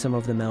and some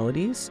of the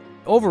melodies.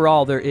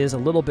 Overall, there is a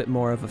little bit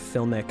more of a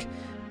filmic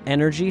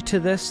energy to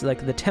this,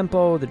 like the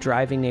tempo, the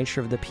driving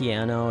nature of the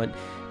piano. It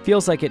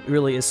feels like it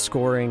really is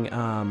scoring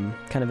kind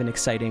of an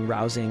exciting,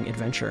 rousing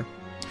adventure.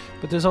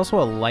 But there's also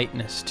a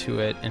lightness to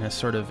it and a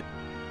sort of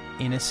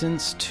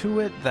innocence to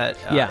it that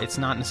it's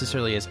not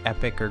necessarily as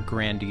epic or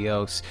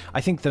grandiose.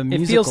 I think the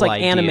musical it feels like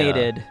idea,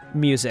 animated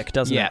music,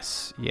 doesn't it?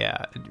 Yes,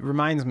 yeah. It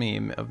reminds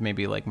me of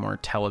maybe like more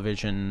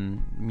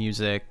television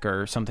music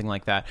or something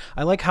like that.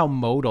 I like how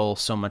modal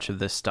so much of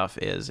this stuff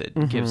is.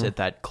 It gives it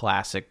that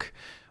classic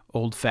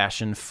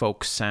old-fashioned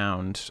folk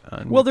sound.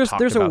 Well,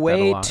 there's a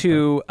way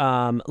to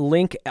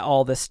link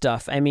all this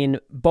stuff. I mean,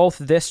 both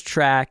this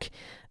track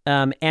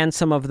and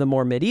some of the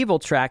more medieval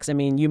tracks, I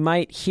mean, you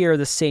might hear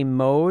the same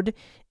mode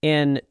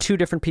in two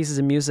different pieces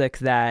of music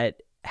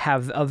that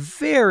have a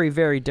very,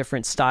 very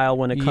different style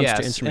when it comes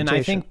to instrumentation. And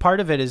I think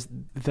part of it is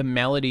the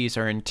melodies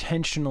are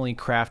intentionally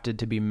crafted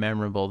to be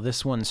memorable.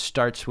 This one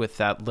starts with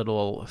that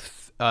little...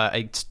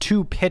 it's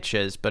two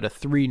pitches, but a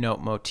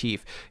three-note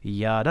motif.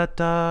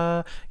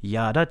 Ya-da-da,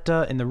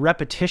 ya-da-da. And the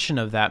repetition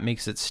of that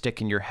makes it stick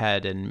in your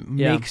head and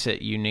makes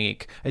it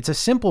unique. It's a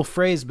simple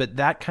phrase, but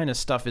that kind of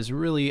stuff is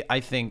really,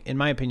 I think, in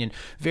my opinion,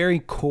 very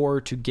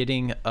core to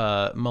getting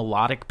a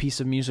melodic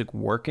piece of music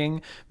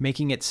working,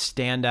 making it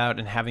stand out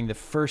and having the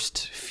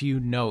first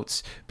few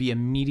notes be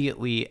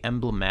immediately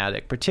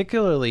emblematic,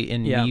 particularly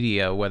in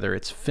media, whether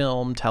it's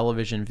film,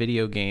 television,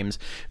 video games.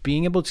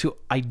 Being able to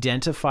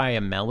identify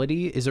a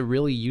melody is a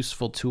really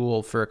useful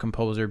tool for a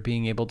composer,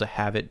 being able to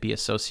have it be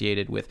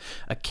associated with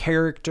a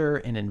character,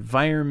 an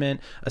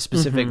environment, a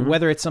specific,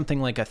 whether it's something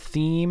like a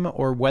theme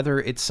or whether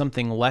it's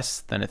something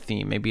less than a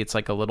theme. Maybe it's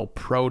like a little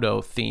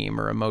proto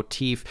theme or a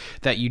motif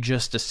that you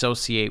just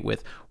associate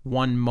with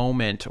one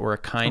moment or a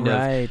kind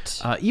of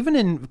even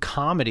in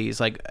comedies.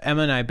 Like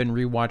Emma and I have been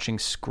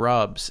rewatching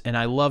Scrubs, and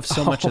I love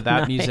so much of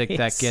that music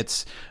that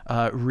gets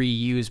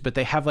reused. But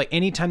they have, like,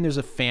 anytime there's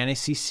a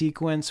fantasy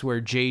sequence where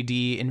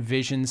JD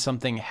envisions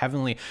something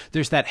heavenly,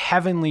 there's that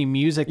heavenly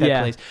music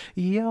that plays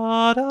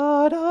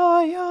yada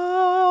da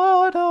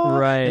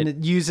yada, and it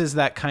uses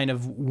that kind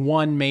of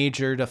one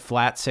major to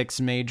flat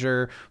six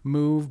major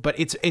move. But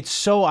it's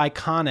so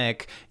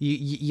iconic.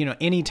 You know,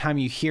 anytime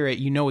you hear it,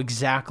 you know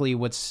exactly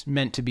what's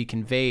meant to be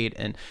conveyed,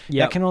 and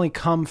that can only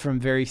come from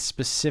very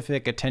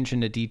specific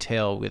attention to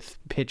detail with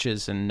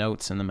pitches and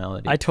notes in the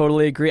melody. I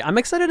totally agree. I'm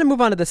excited to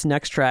move on to this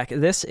next track.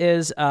 This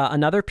is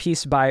another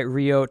piece by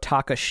Ryo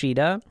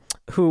Takashita,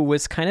 who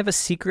was kind of a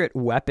secret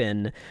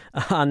weapon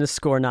on the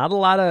score. Not a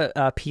lot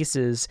of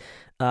pieces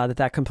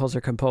that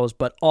composer composed,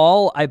 but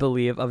all, I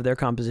believe, of their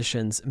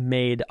compositions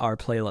made our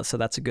playlist, so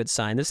that's a good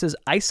sign. This is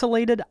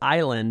Isolated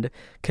Island,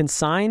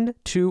 Consigned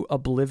to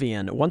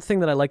Oblivion. One thing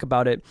that I like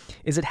about it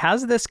is it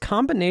has this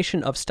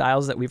combination of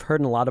styles that we've heard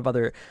in a lot of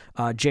other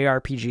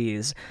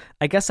JRPGs.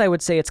 I guess I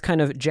would say it's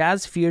kind of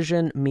jazz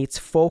fusion meets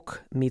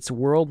folk, meets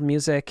world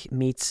music,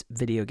 meets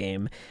video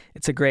game.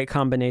 It's a great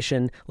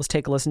combination. Let's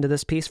take a listen to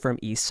this piece from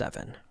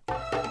E7.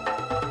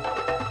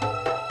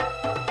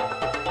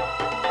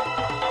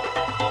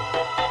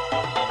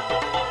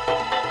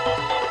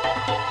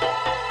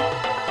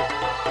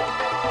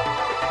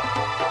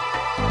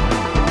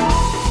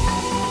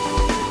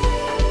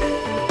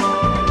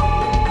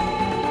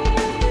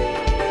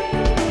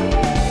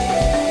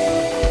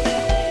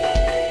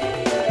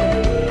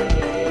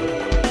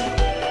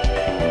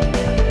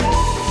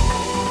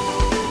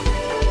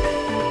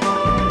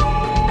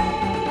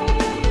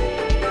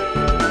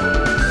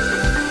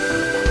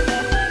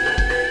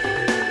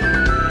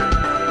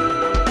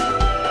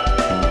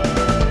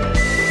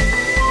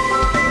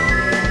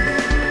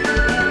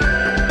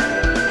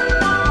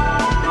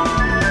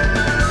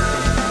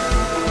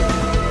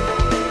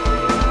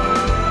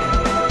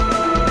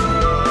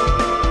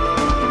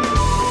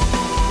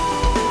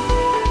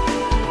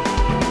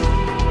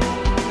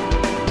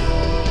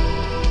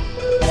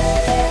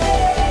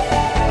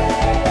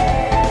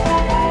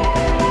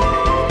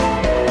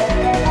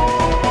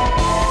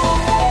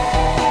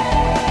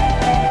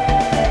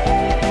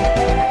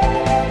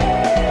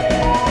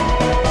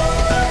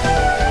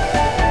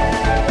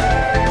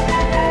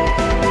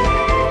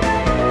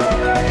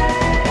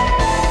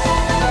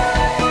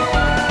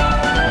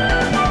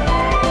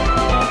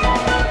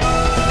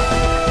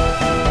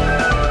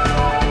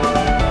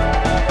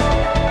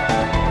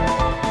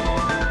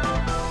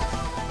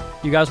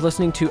 You guys are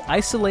listening to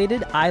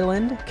Isolated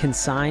Island,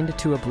 Consigned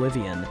to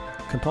Oblivion,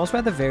 composed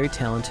by the very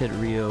talented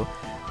Ryo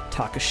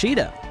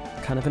Takashita,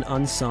 kind of an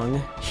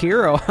unsung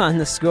hero on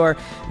the score.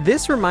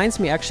 This reminds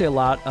me actually a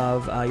lot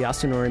of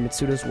Yasunori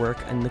Mitsuda's work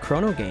in the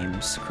Chrono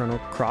games, Chrono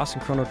Cross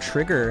and Chrono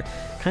Trigger,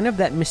 kind of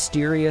that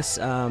mysterious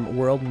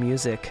world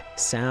music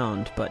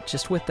sound, but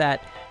just with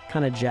that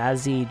kind of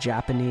jazzy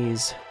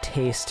Japanese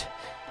taste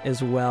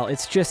as well.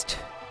 It's just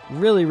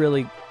really,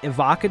 really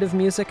evocative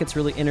music. It's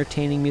really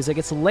entertaining music.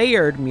 It's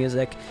layered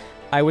music.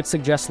 I would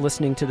suggest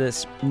listening to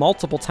this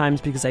multiple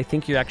times because I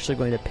think you're actually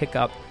going to pick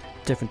up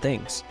different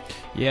things.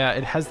 Yeah,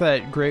 it has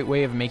that great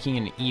way of making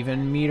an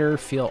even meter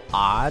feel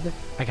odd.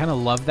 I kind of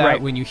love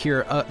that when you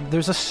hear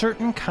there's a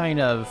certain kind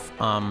of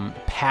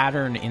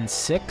pattern in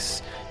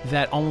 6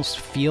 that almost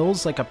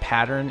feels like a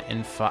pattern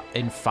in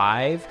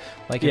 5.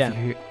 Like if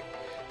you hear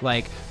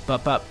like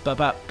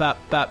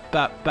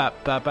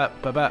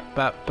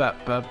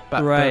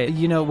right,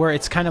 you know, where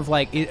it's kind of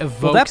like it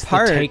evokes that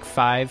part the Take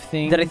 5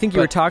 thing that I think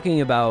you were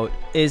talking about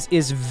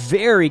is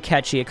very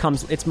catchy.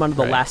 It's one of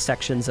the last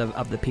sections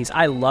of the piece.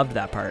 I loved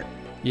that part.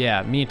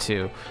 Yeah, me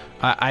too.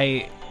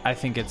 I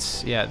think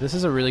it's this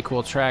is a really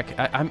cool track.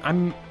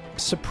 I'm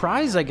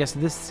surprised, I guess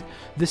this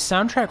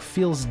soundtrack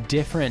feels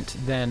different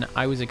than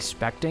I was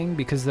expecting,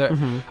 because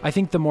I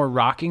think the more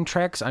rocking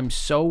tracks I'm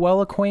so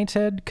well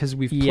acquainted because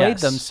we've played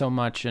them so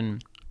much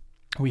and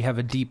we have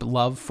a deep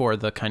love for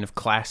the kind of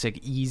classic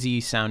easy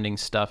sounding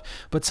stuff,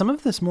 but some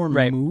of this more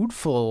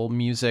moodful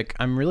music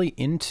I'm really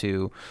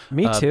into.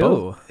 Me too.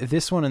 Both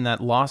this one and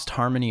that Lost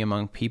Harmony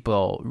Among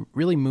People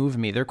really move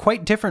me. They're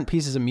quite different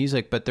pieces of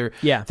music, but they're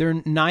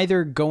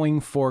neither going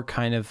for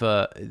kind of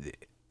a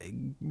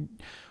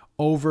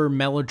over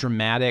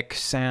melodramatic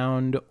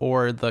sound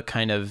or the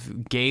kind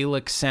of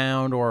Gaelic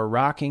sound or a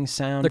rocking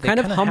sound. They're kind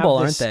of humble,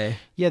 aren't they?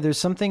 Yeah, there's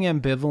something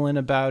ambivalent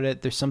about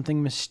it. There's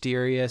something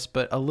mysterious,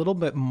 but a little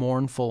bit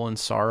mournful and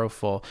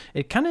sorrowful.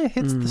 It kind of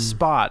hits the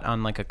spot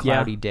on like a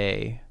cloudy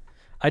day.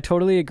 I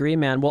totally agree,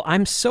 man. Well,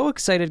 I'm so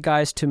excited,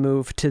 guys, to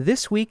move to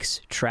this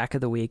week's Track of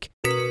the Week.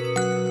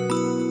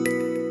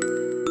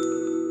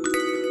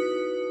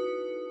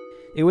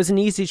 It was an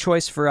easy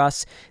choice for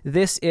us.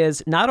 This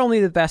is not only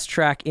the best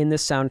track in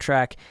this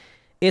soundtrack,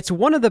 it's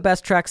one of the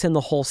best tracks in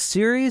the whole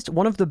series,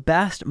 one of the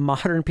best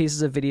modern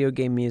pieces of video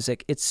game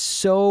music. It's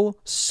so,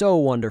 so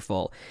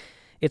wonderful.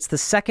 It's the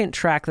second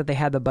track that they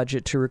had the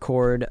budget to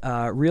record.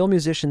 Real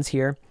musicians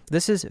here.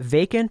 This is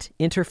Vacant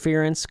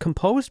Interference,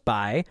 composed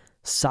by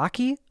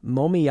Saki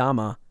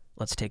Momiyama.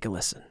 Let's take a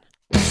listen.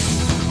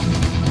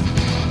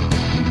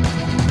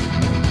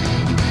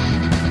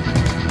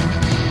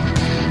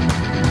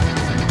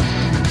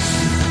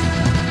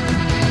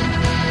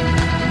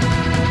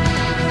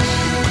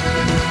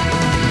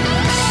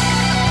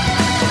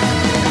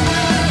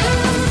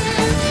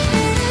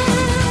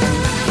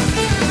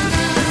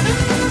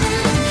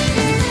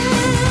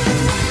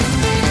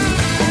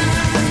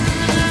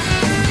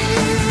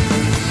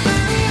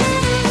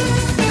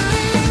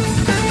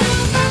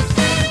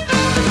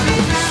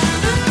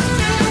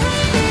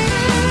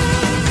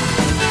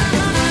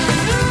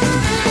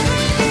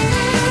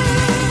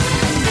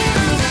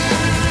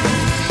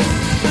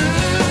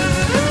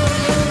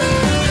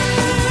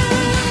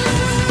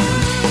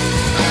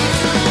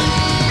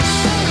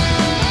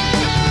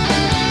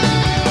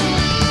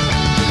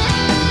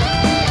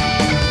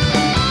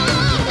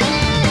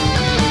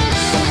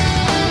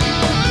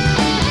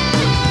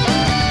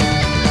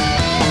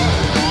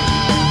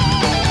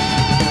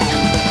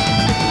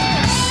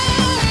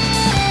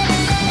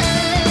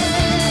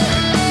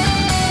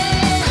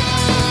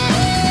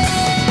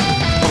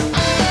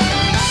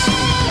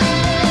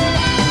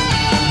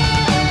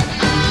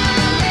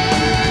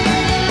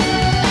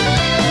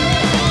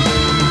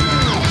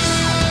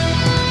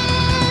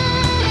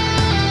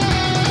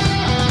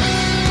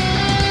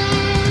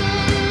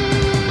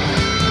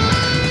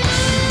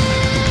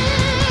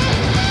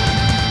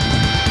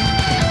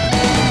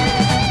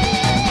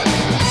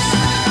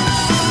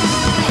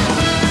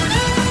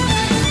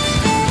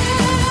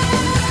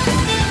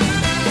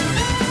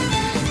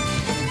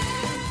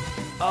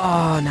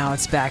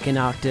 It's back in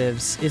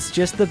octaves. It's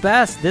just the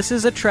best. This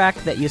is a track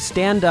that you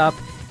stand up,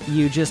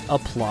 you just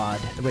applaud,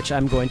 which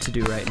I'm going to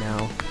do right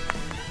now.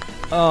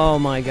 Oh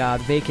my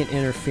god, Vacant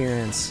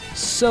Interference.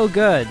 So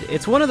good.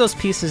 It's one of those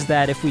pieces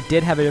that if we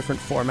did have a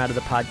different format of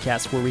the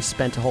podcast where we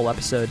spent a whole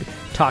episode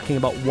talking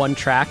about one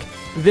track,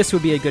 this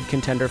would be a good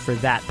contender for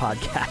that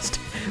podcast.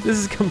 This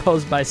is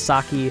composed by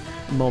Saki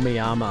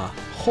Momiyama.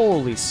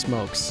 Holy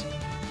smokes.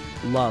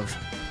 Love.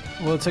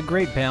 Well, it's a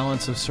great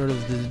balance of sort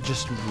of the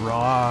just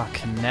raw,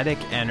 kinetic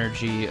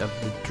energy of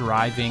the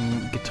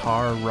driving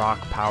guitar rock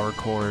power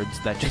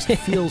chords that just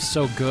feels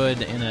so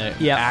good in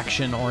an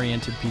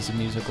action-oriented piece of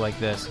music like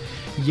this.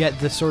 Yet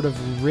the sort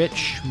of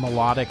rich,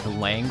 melodic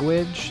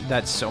language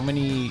that so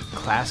many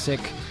classic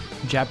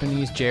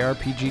Japanese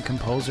JRPG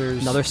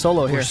composers Another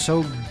solo here. were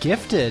so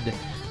gifted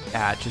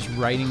at, just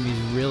writing these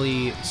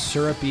really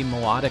syrupy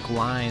melodic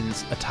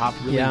lines atop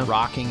really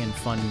rocking and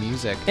fun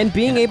music. And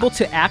being able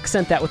to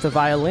accent that with a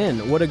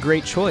violin. What a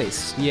great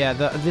choice. Yeah,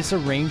 this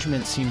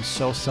arrangement seems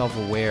so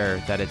self-aware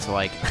that it's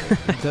like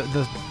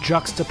the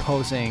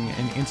juxtaposing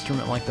an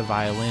instrument like the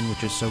violin,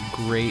 which is so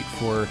great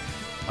for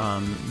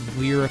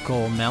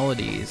lyrical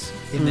melodies,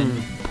 and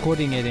then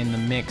putting it in the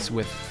mix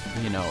with,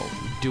 you know,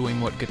 doing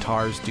what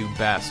guitars do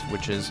best,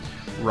 which is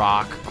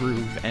rock,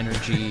 groove,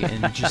 energy,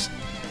 and just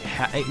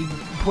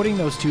putting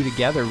those two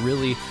together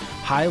really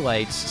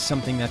highlights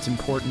something that's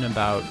important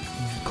about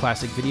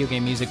classic video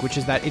game music, which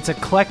is that it's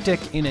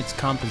eclectic in its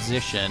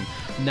composition,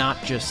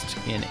 not just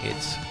in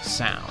its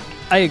sound.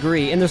 I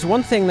agree. And there's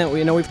one thing that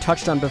we know we've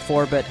touched on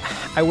before, but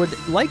I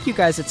would like you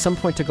guys at some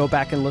point to go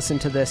back and listen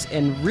to this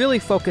and really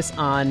focus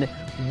on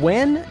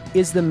when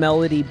is the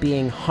melody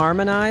being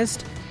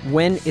harmonized,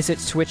 when is it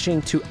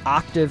switching to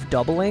octave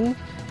doubling,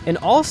 and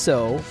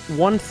also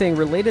one thing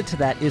related to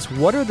that is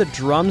what are the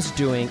drums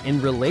doing in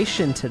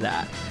relation to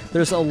that?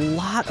 There's a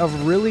lot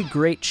of really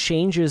great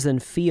changes in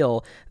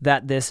feel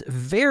that this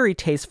very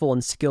tasteful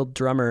and skilled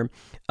drummer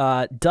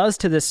does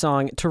to this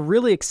song to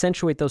really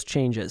accentuate those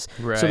changes.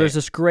 Right. So there's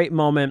this great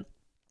moment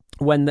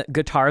when the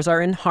guitars are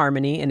in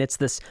harmony and it's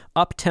this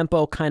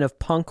up-tempo kind of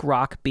punk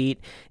rock beat.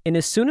 And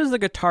as soon as the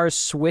guitars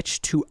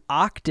switch to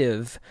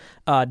octave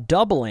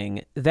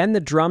doubling, then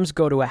the drums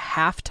go to a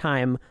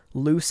halftime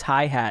loose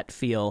hi-hat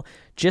feel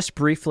just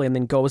briefly and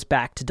then goes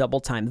back to double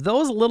time.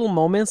 Those little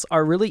moments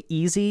are really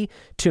easy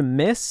to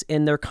miss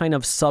and they're kind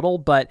of subtle,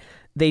 but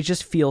they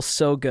just feel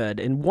so good.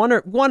 And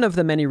one of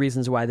the many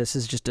reasons why this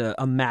is just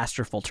a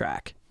masterful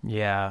track.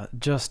 Yeah,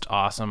 just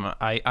awesome.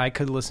 I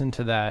could listen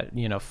to that,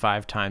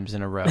 5 times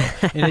in a row.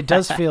 And it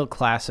does feel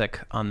classic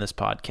on this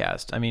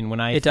podcast. I mean, when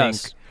I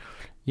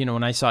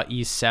when I saw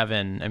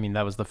E7, I mean,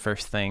 that was the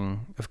first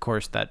thing, of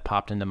course, that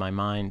popped into my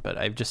mind. But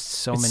I've just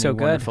so many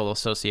wonderful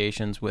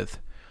associations with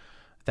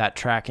that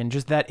track and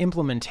just that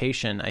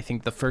implementation. I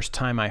think the first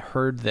time I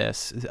heard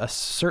this, a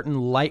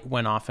certain light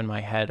went off in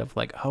my head of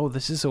like, oh,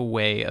 this is a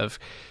way of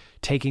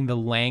taking the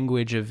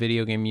language of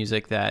video game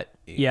music that,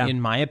 in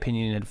my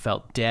opinion, had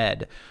felt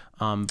dead.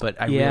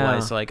 But I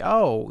realized like,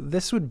 oh,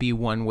 this would be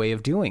one way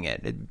of doing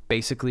it. It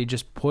basically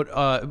just put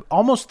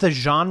almost the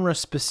genre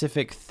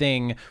specific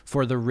thing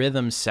for the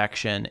rhythm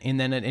section and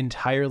then an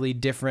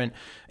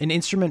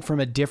instrument from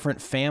a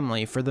different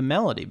family for the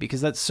melody,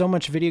 because that's so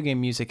much video game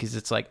music is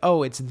it's like,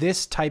 oh, it's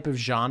this type of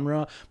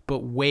genre, but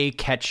way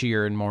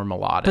catchier and more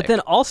melodic. But then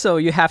also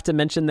you have to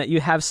mention that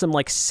you have some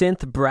like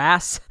synth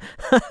brass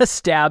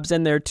stabs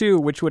in there too,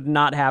 which would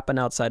not happen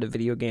outside of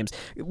video games.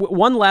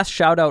 One last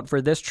shout out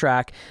for this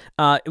track,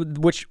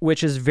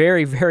 which is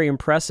very, very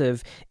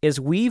impressive, is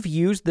we've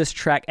used this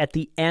track at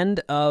the end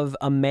of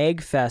a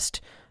MagFest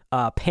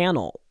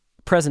panel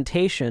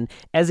presentation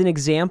as an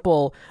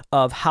example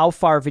of how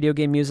far video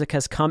game music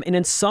has come, and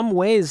in some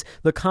ways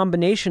the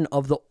combination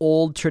of the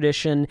old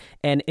tradition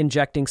and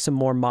injecting some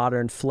more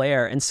modern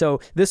flair. And so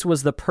this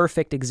was the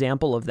perfect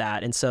example of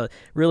that, and so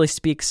really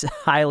speaks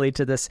highly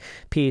to this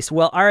piece.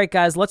 Well, all right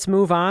guys, let's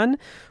move on.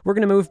 We're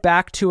going to move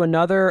back to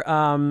another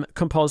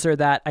composer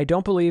that I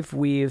don't believe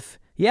we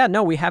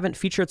haven't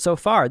featured so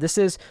far. This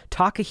is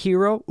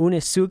Takahiro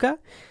Unisuga.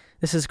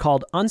 This is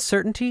called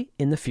Uncertainty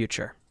in the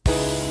Future.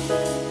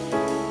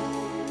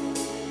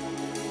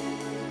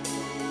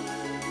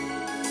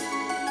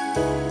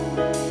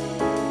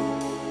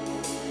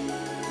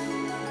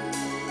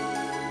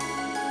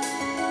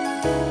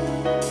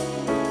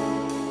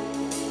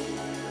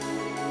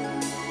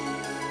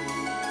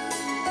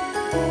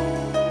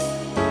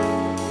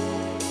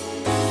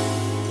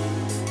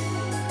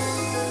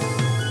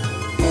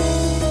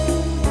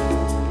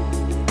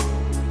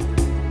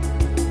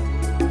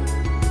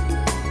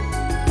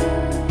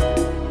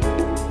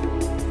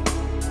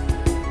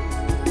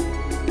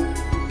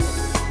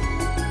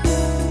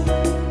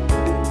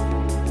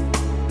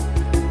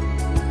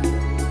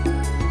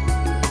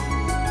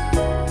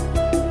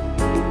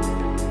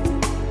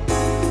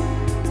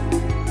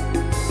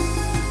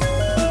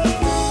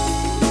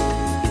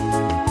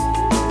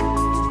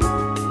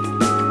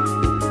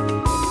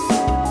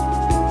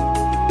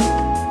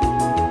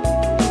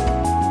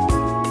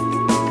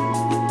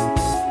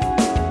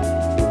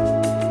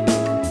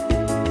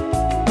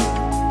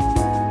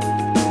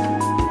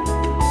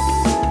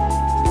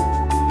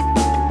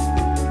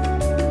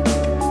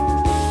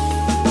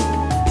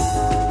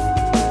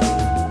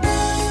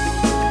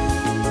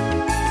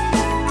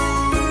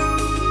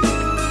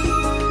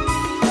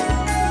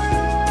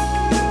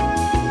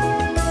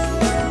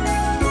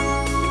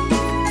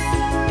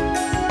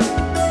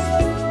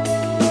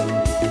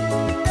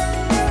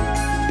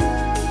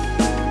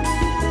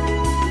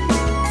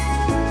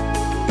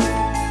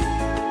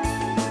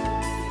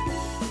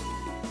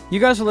 You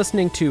guys are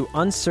listening to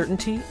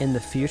Uncertainty in the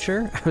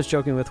Future. I was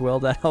joking with Will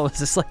that was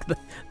just like the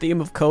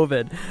theme of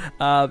COVID.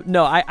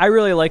 No, I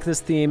really like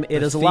this theme.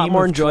 It is a lot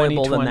more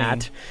enjoyable than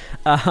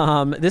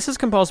that. This is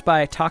composed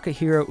by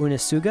Takahiro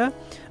Unisuga.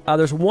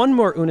 There's one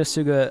more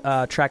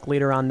Unisuga track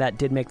later on that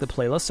did make the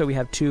playlist, so we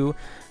have two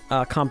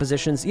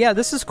compositions. Yeah,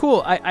 this is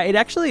cool. I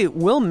actually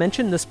will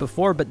mention this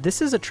before, but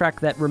this is a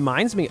track that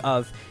reminds me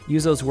of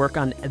Yuzo's work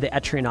on the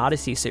Etrian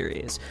Odyssey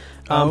series.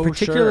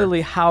 Particularly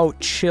how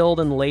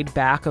chilled and laid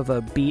back of a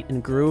beat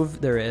and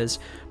groove there is,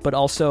 but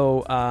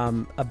also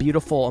a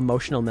beautiful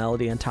emotional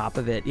melody on top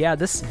of it. Yeah,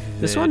 this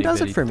one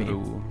does it for me.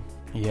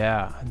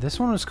 Yeah, this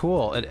one was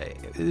cool.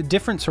 A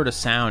different sort of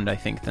sound, I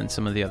think, than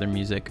some of the other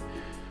music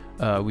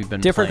we've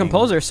been different playing.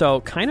 Composer,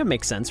 so kind of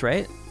makes sense,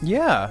 right?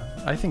 Yeah,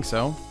 I think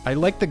so. I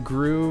like the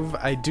groove.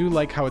 I do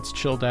like how it's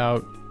chilled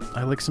out.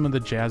 I like some of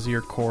the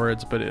jazzier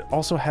chords, but it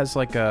also has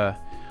like a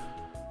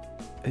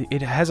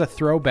it has a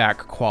throwback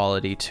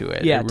quality to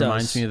it. Yeah, it it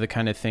reminds does. me of the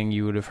kind of thing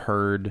you would have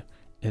heard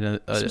in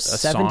a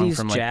Some song 70s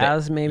from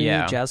jazz, maybe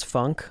Yeah. jazz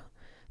funk.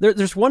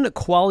 There's one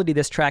quality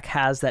this track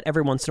has that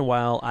every once in a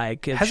while I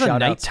give It has a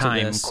shout-outs to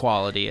nighttime this.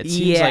 quality. It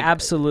seems Yeah, like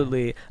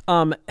absolutely.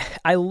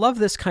 I love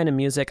this kind of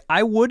music.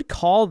 I would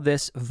call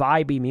this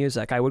vibey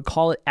music. I would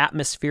call it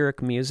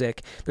atmospheric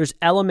music. There's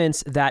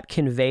elements that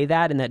convey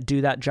that and that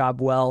do that job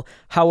well.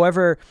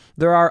 However,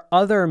 there are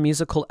other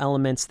musical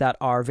elements that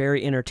are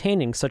very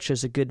entertaining, such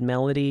as a good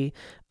melody,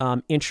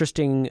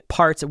 interesting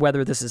parts,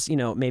 whether this is,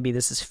 maybe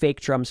this is fake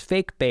drums,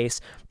 fake bass,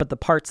 but the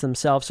parts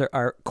themselves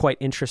are quite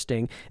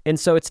interesting. And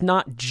so it's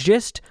not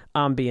just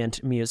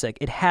ambient music.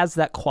 It has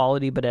that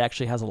quality, but it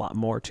actually has a lot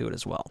more to it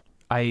as well.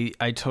 I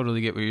totally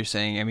get what you're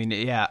saying. I mean,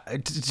 yeah,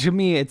 to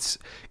me, it's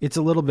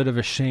a little bit of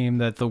a shame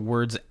that the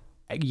words,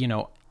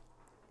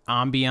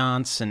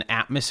 ambiance and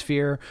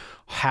atmosphere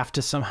have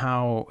to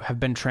somehow have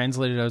been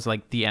translated as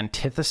like the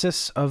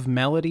antithesis of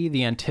melody,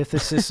 the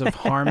antithesis of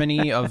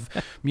harmony, of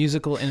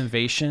musical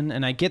innovation.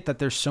 And I get that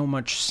there's so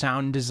much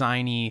sound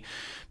designy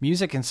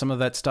music, and some of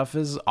that stuff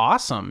is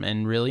awesome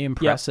and really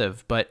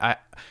impressive. But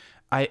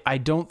I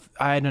don't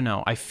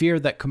know. I fear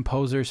that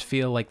composers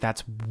feel like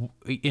that's,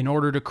 in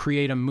order to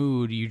create a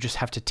mood, you just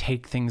have to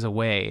take things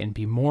away and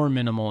be more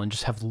minimal and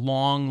just have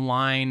long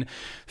line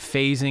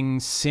phasing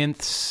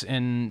synths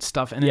and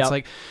stuff. And it's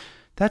like,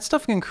 that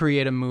stuff can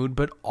create a mood,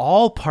 but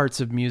all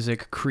parts of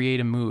music create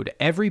a mood.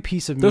 Every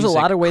piece of music There's a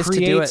lot of ways to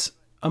do creates it.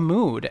 a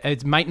mood.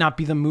 It might not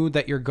be the mood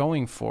that you're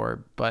going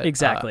for, but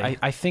Exactly.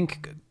 I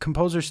think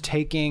composers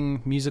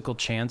taking musical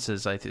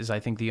chances is I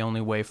think the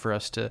only way for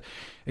us to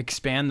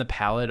expand the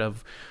palette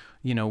of,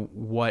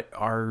 what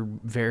our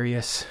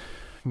various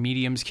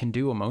mediums can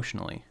do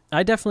emotionally.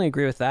 I definitely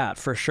agree with that,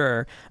 for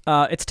sure.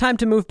 It's time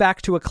to move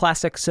back to a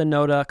classic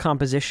Sonoda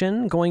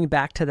composition, going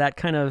back to that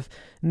kind of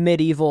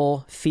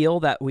medieval feel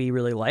that we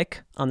really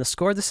like on the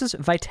score. This is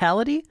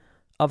Vitality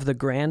of the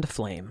Grand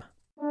Flame.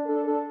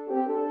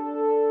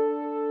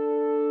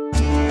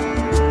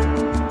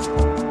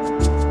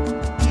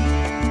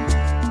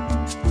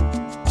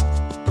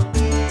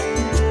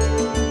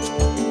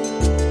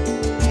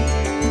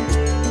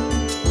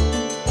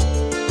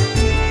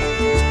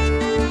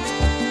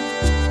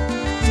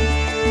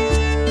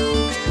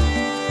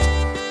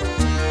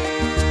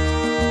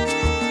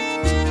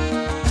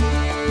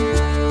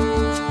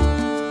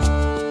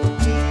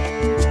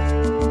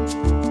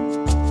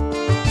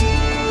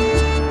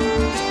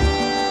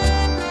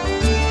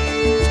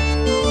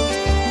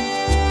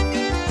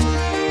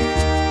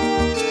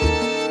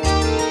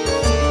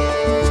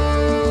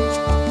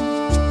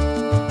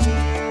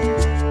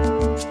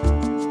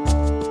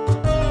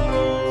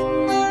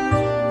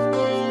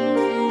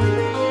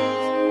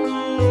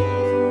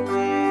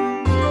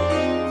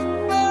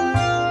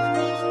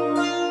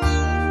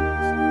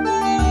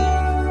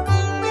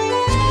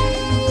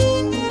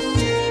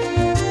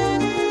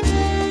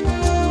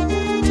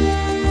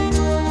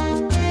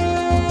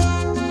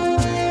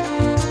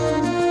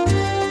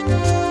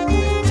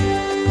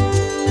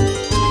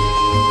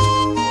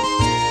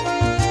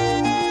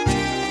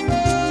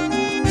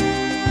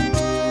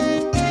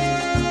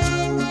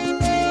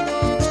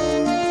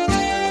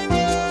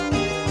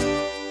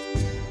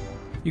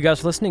 You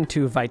guys are listening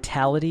to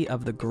Vitality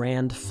of the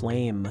Grand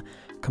Flame,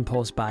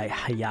 composed by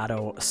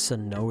Hayato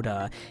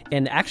Sonoda.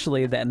 And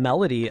actually, the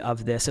melody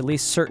of this, at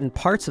least certain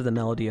parts of the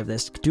melody of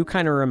this, do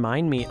kind of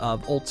remind me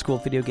of old school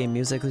video game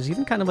music. There's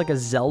even kind of like a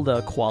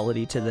Zelda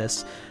quality to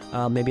this,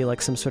 maybe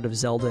like some sort of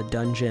Zelda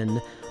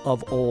dungeon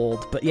of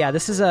old. But yeah,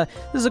 this is a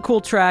cool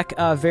track,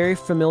 very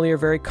familiar,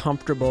 very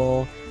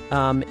comfortable.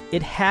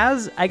 It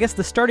has, I guess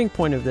the starting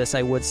point of this,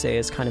 I would say,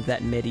 is kind of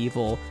that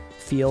medieval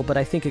feel, but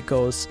I think it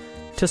goes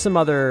to some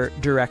other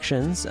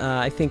directions.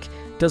 I think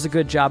does a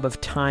good job of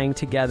tying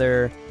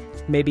together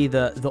maybe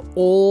the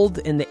old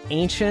and the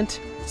ancient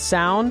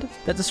sound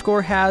that the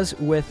score has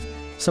with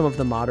some of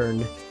the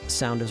modern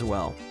sound as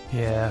well.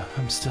 Yeah,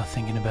 I'm still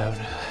thinking about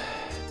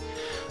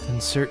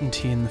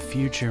uncertainty in the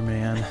future,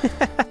 man.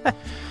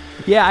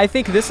 Yeah, I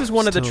think this is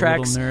one of the Still a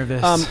tracks. little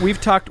nervous. We've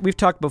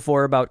talked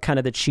before about kind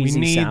of the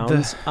cheesy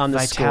sounds on the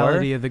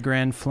vitality score. of the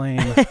Grand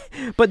Flame.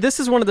 But this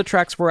is one of the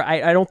tracks where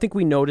I don't think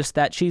we notice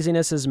that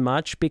cheesiness as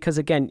much because,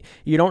 again,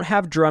 you don't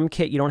have drum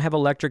kit, you don't have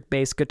electric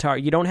bass guitar,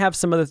 you don't have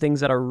some of the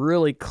things that are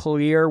really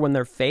clear when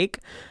they're fake.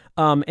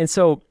 And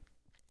so,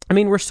 I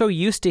mean, we're so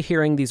used to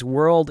hearing these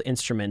world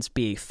instruments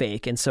be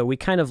fake, and so we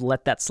kind of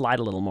let that slide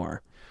a little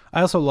more. I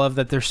also love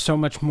that they're so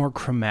much more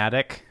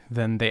chromatic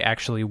than they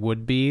actually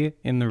would be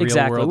in the real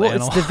Exactly. world. Well,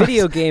 it's the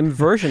video game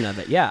version of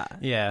it, yeah.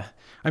 Yeah.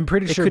 I'm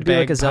pretty It sure could be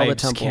like a Zelda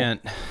bagpipes temple.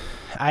 can't...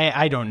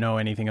 I don't know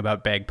anything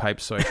about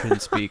bagpipes, so I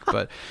shouldn't speak,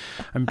 but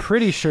I'm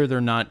pretty sure they're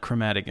not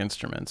chromatic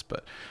instruments,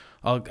 but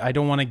I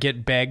don't want to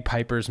get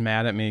bagpipers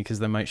mad at me because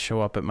they might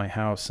show up at my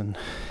house and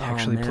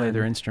actually play man.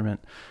 their instrument.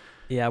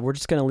 Yeah, we're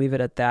just going to leave it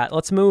at that.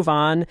 Let's move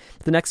on.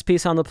 The next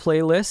piece on the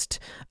playlist,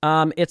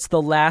 it's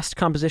the last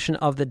composition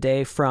of the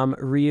day from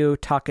Ryu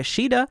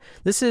Takashita.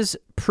 This is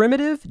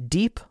Primitive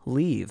Deep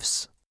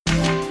Leaves.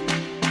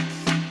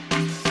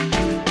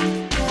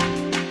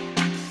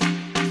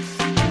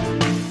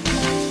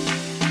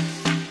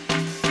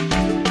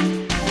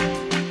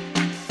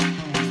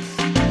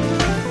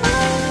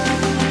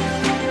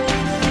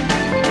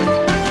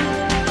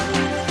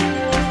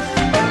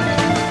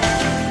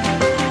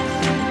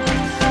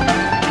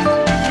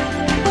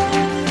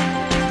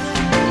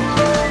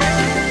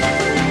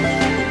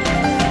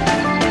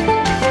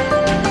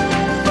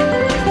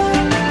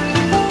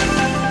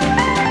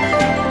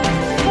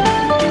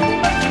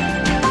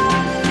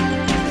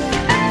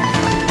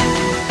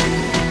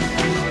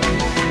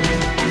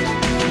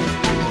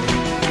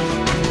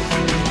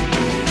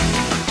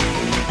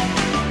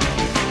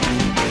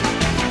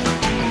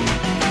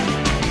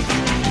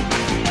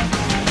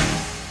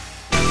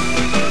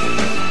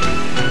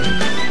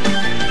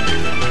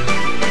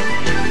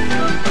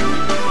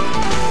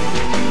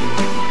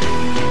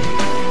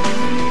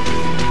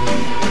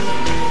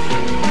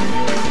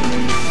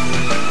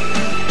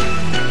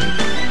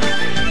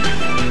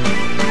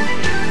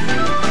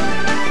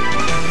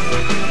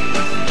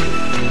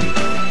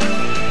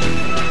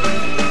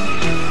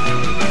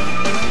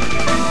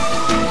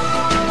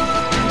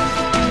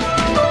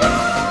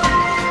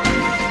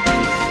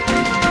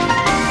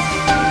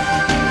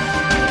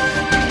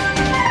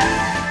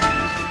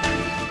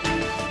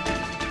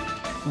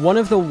 One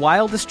of the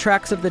wildest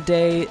tracks of the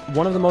day,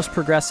 one of the most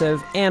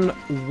progressive, and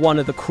one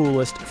of the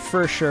coolest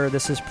for sure.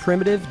 This is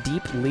Primitive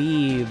Deep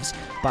Leaves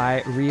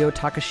by Ryo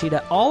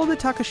Takashita. All of the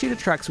Takashita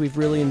tracks we've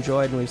really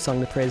enjoyed and we've sung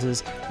the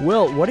praises.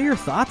 Will, what are your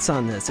thoughts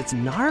on this? It's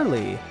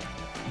gnarly.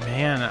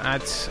 Man,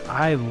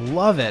 I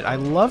love it. I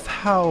love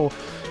how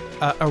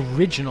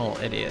original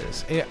it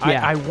is.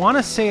 I want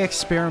to say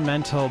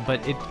experimental,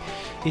 but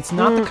it's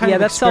not the kind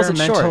of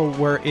experimental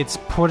where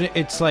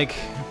it's like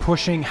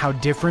pushing how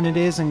different it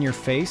is in your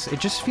face. It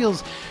just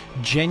feels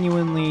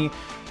genuinely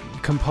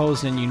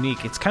composed and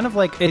unique. It's kind of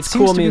like it seems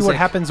cool to music. be what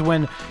happens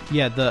when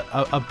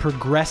a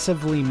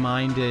progressively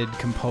minded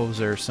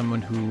composer,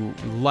 someone who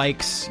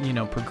likes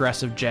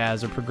progressive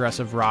jazz or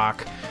progressive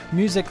rock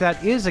music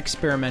that is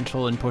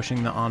experimental and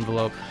pushing the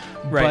envelope,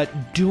 right,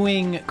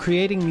 but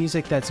creating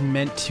music that's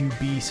meant to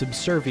be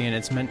subservient.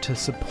 It's meant to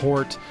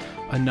support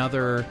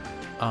another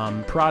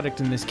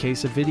product, in this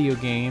case a video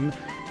game,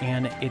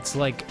 and it's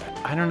like,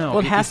 I don't know,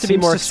 it has to be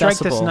more accessible.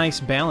 Strike this nice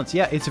balance.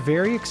 Yeah, it's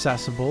very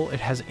accessible. It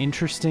has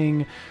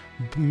interesting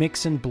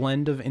mix and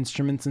blend of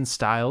instruments and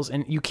styles,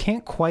 and you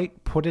can't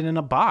quite put it in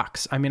a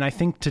box. I mean, I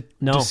think to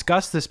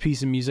discuss this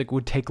piece of music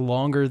would take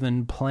longer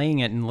than playing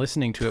it and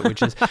listening to it,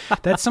 which is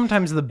that's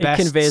sometimes the best.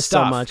 It conveys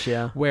stuff, so much,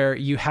 yeah. Where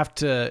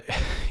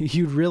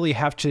you'd really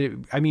have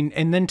to. I mean,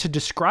 and then to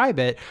describe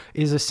it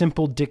is a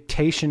simple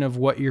dictation of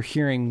what you're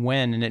hearing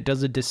when, and it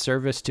does a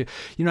disservice to.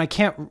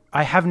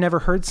 I have never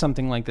heard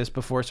something like this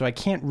before, so I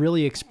can't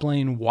really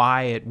explain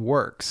why it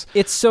works.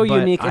 It's so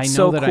unique. It's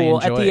so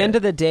cool. At the end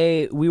of the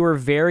day, we were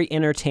very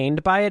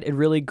entertained by it. It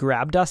really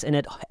grabbed us, and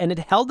it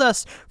held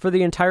us for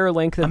the entire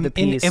length of the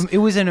piece. It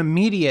was an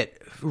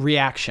immediate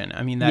reaction.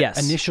 I mean,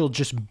 that initial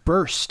just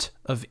burst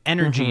of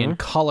energy and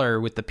color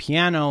with the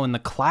piano and the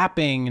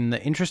clapping and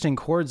the interesting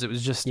chords. It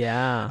was just,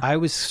 I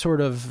was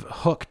sort of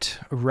hooked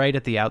right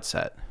at the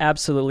outset.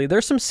 Absolutely.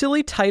 There's some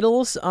silly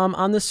titles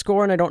on the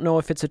score, and I don't know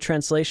if it's a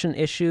translation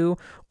issue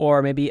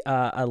or maybe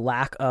a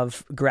lack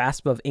of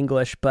grasp of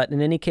English, but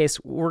in any case,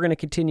 we're going to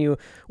continue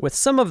with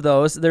some of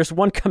those. There's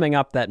one coming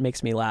up that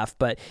makes me laugh,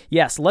 but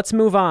yes, let's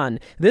move on.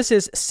 This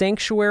is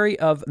Sanctuary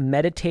of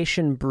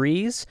Meditation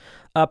Breeze.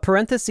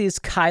 Parentheses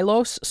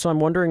Kylos, so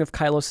I'm wondering if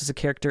Kylos is a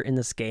character in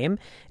this game.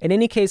 In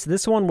any case,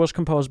 this one was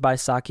composed by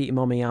Saki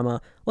Momiyama.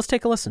 Let's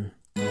take a listen.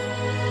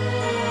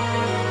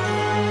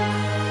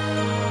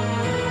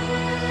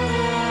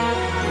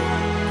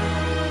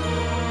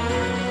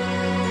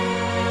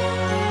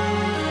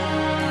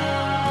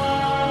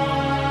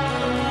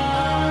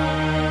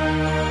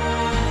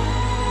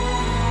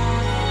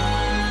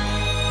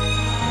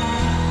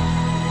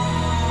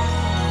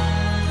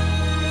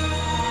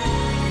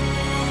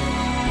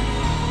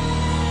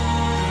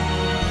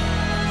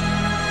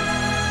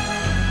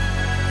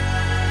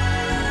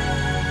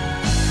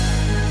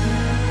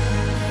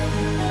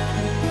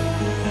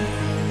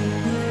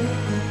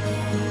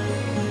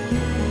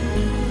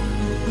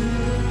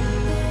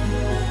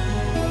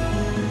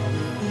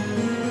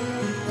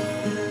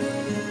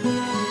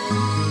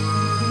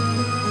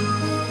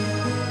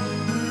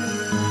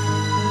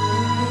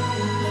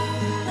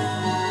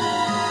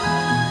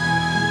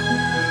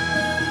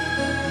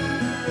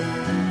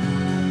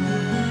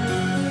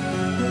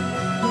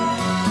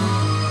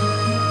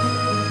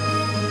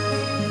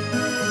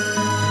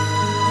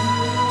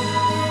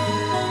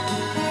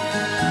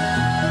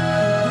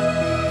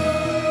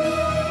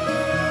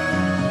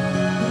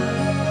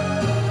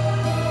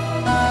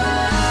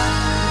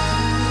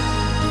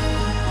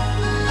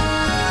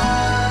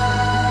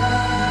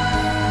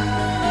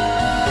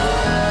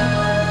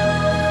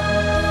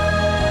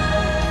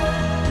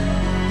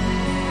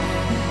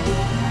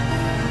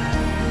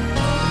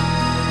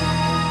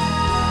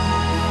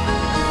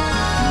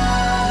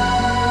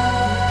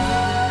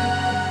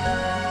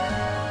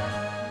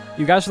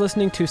 You guys are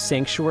listening to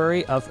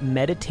Sanctuary of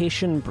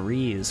Meditation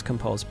Breeze,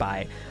 composed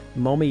by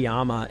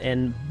Momiyama,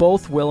 and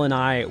both Will and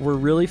I were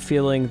really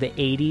feeling the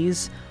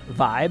 80s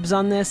vibes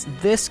on this.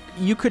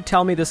 You could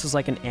tell me this is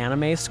like an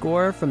anime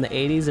score from the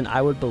 80s, and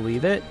I would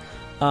believe it.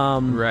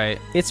 Right.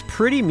 It's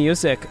pretty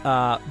music,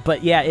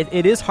 but yeah,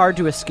 it is hard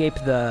to escape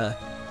the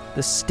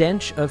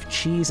stench of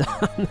cheese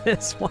on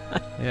this one.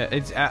 Yeah,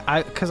 it's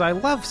because I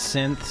love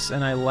synths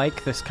and I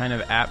like this kind of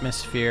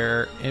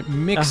atmosphere. It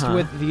mixed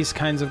with these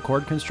kinds of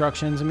chord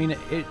constructions. I mean,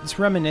 it's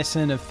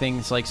reminiscent of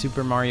things like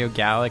Super Mario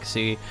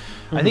Galaxy.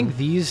 I think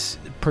these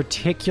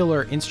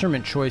particular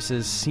instrument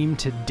choices seem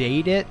to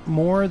date it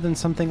more than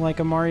something like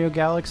a Mario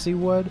Galaxy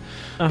would.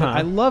 But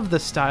I love the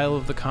style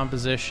of the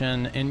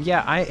composition, and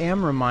yeah, I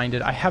am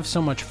reminded. I have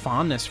so much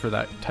fondness for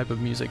that type of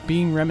music.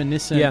 Being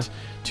reminiscent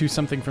to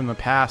something from the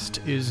past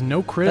is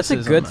no criticism.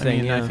 That's a good thing.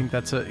 I mean, I think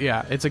that's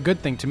it's a good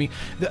thing to me.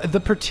 The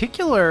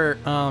particular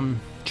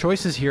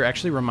choices here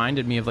actually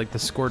reminded me of like the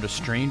score to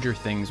Stranger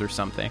Things or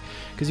something,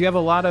 because you have a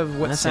lot of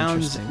what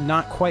sounds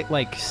not quite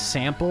like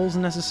samples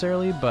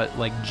necessarily, but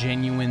like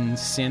genuine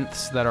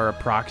synths that are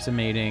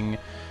approximating,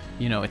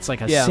 it's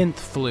like a synth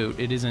flute.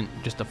 It isn't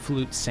just a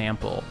flute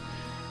sample,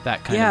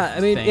 that kind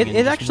of thing. Yeah, I mean,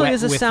 it actually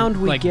is a sound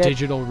we like get.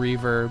 Digital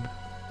reverb.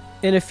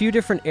 In a few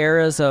different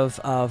eras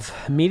of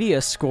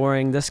media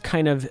scoring, this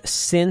kind of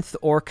synth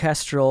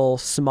orchestral,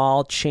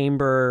 small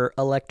chamber,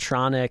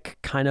 electronic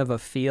kind of a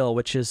feel,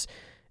 which is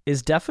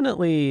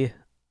definitely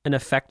an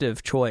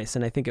effective choice,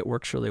 and I think it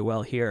works really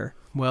well here.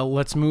 Well,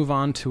 let's move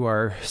on to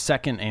our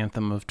second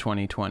anthem of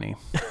 2020.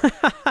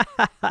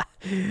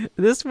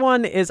 This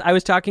one is, I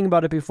was talking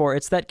about it before,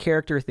 it's that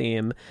character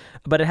theme,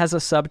 but it has a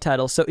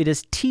subtitle. So it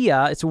is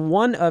Tia. It's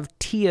one of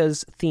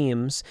Tia's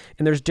themes,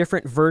 and there's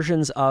different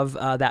versions of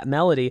that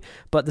melody,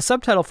 but the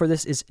subtitle for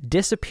this is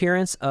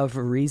Disappearance of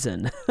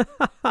Reason,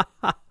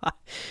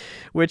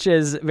 which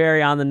is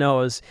very on the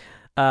nose.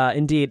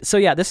 Indeed. So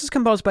yeah, this is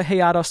composed by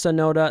Hayato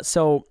Sonoda.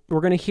 So we're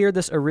going to hear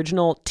this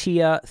original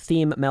Tia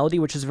theme melody,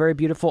 which is very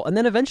beautiful. And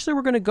then eventually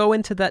we're going to go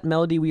into that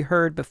melody we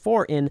heard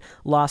before in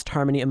Lost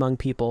Harmony Among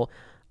People.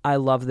 I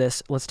love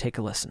this. Let's take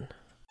a listen.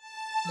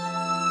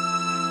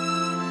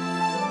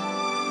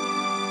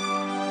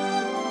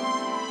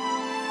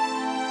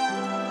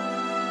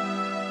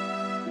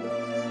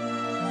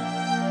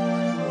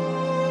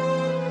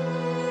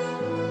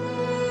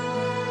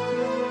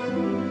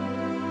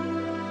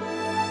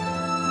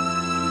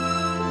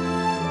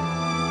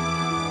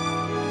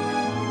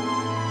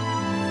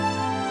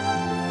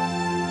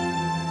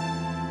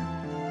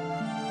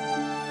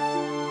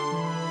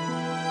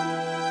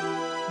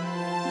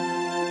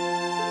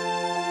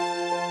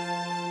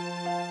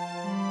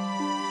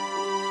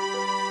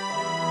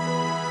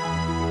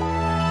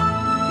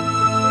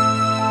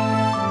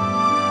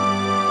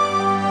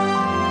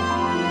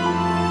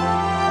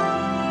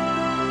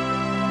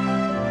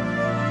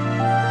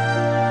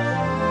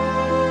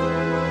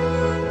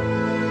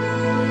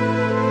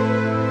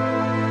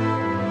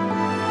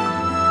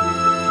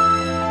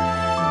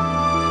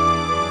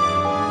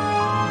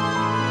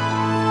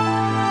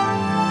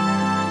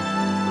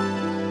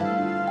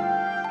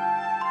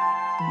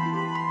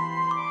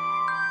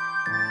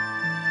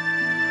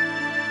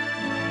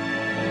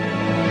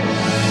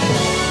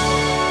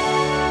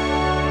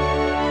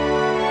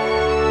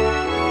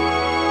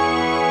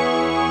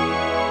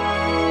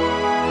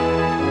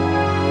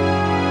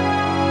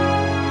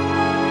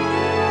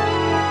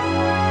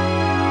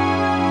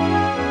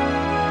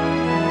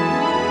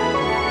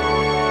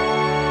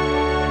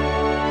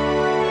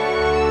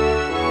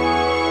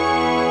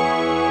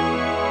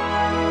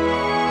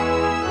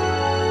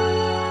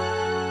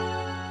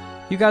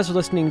 You guys are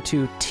listening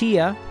to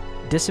Tia,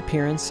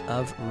 Disappearance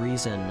of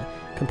Reason,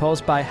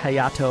 composed by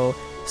Hayato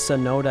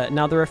Sonoda.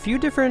 Now, there are a few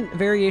different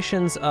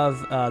variations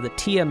of the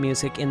Tia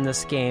music in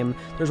this game.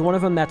 There's one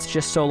of them that's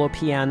just solo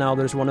piano.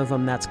 There's one of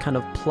them that's kind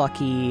of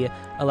plucky,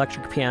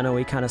 electric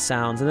piano-y kind of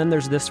sounds. And then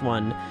there's this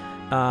one,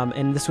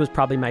 and this was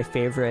probably my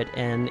favorite.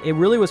 And it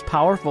really was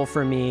powerful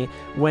for me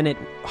when it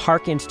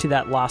harkened to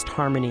that Lost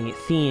Harmony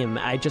theme.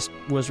 I just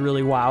was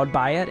really wowed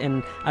by it,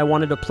 and I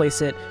wanted to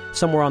place it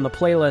somewhere on the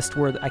playlist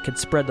where I could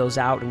spread those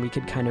out and we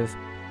could kind of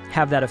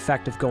have that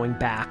effect of going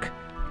back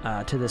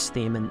to this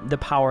theme and the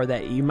power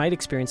that you might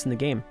experience in the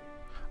game.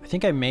 I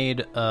think I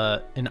made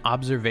an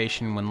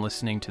observation when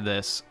listening to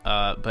this,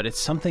 but it's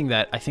something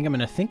that I think I'm going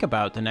to think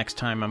about the next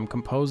time I'm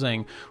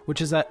composing, which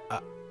is that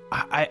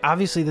I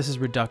obviously this is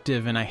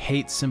reductive, and I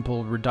hate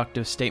simple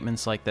reductive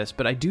statements like this,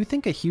 but I do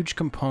think a huge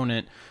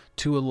component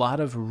to a lot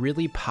of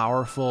really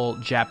powerful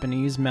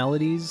Japanese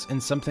melodies,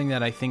 and something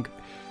that I think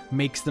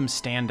makes them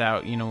stand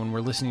out, you know, when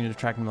we're listening to the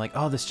track and we're like,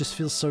 oh, this just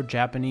feels so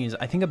Japanese.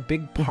 I think a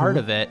big part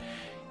of it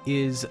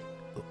is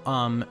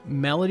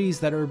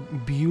melodies that are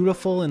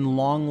beautiful and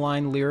long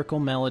line lyrical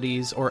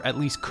melodies, or at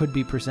least could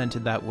be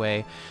presented that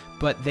way,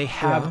 but they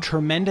have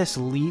tremendous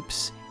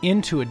leaps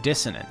into a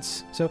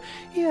dissonance. So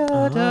okay.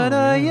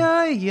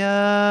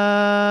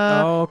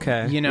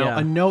 You know,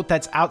 a note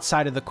that's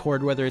outside of the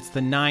chord, whether it's the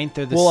ninth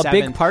or the seventh. Well,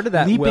 a big part of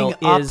that, leaping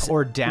up is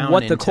or down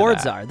what the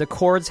chords that. are. The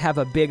chords have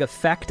a big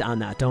effect on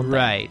that, don't they?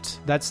 Right.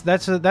 That's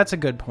a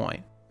good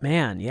point.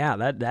 Man, yeah,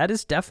 that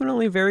is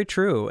definitely very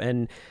true,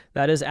 and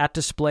that is at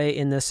display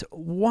in this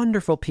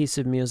wonderful piece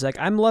of music.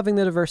 I'm loving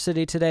the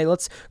diversity today.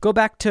 Let's go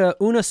back to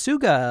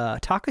Unasuga,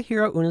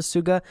 Takahiro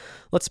Unasuga.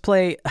 Let's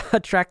play a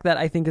track that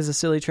I think is a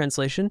silly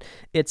translation.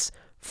 It's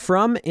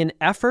From an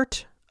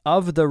Effort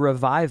of the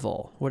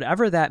Revival,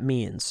 whatever that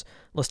means.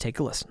 Let's take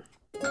a listen.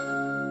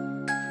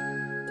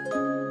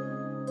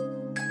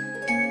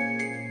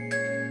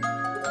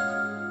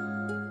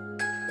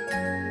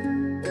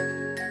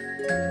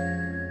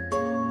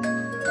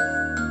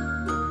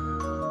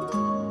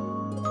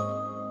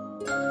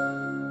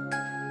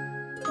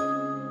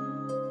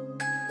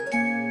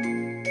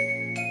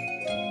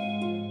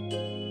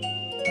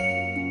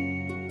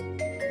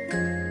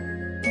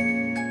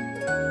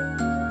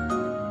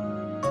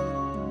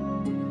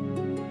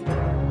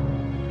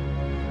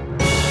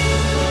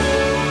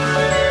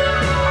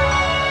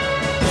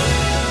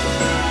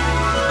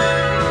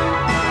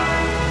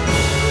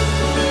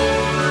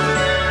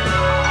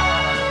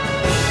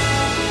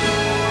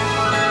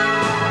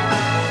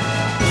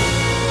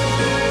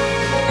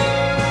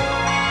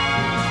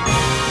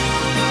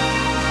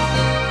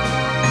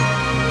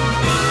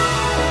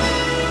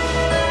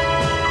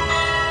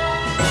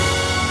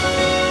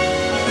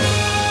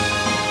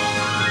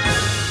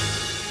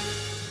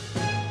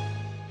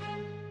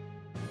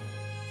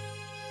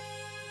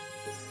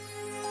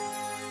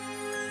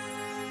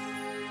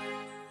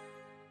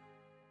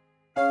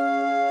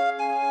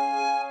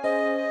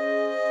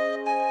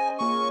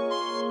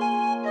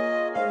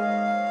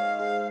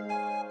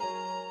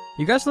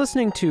 You guys are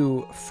listening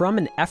to From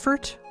an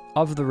Effort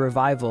of the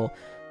Revival,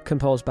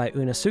 composed by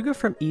Unisuga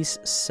from Ys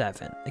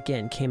 7.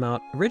 Again, came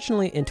out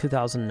originally in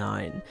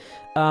 2009.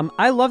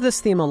 I love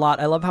this theme a lot.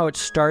 I love how it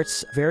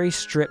starts very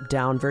stripped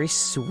down, very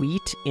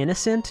sweet,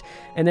 innocent,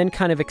 and then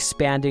kind of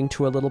expanding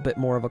to a little bit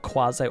more of a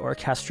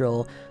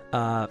quasi-orchestral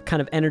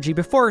kind of energy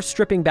before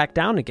stripping back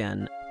down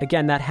again.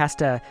 Again, that has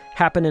to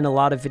happen in a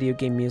lot of video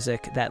game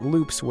music, that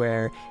loops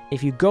where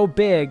if you go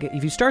big,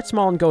 if you start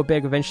small and go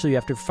big, eventually you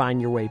have to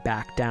find your way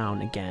back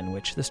down again,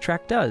 which this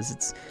track does.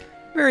 It's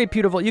very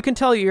beautiful. You can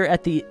tell you're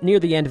at near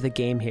the end of the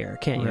game here,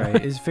 can't you?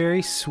 Right. It's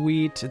very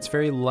sweet. It's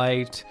very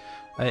light.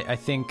 I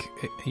think,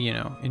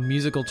 in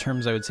musical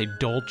terms, I would say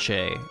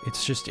dolce.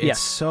 It's just, it's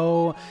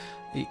so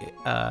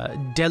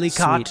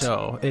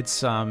delicato. Sweet.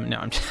 It's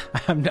no,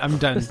 I'm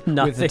done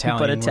Nothing with Italian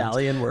but words.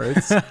 Italian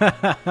words.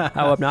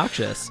 How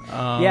obnoxious.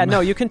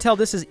 You can tell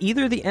this is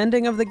either the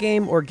ending of the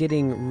game or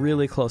getting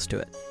really close to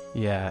it.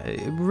 Yeah,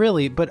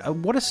 really, but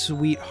what a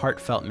sweet,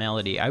 heartfelt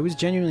melody. I was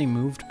genuinely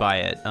moved by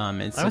it.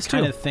 It's the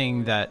kind of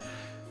thing that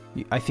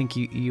I think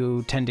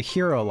you tend to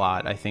hear a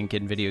lot, I think,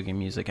 in video game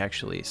music,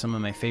 actually. Some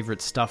of my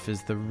favorite stuff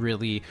is the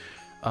really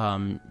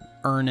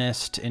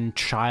earnest and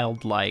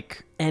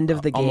childlike end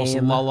of the game, almost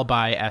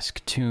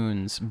lullaby-esque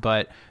tunes,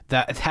 but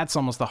that's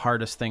almost the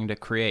hardest thing to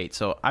create.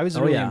 So I was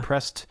really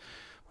impressed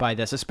by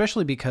this,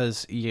 especially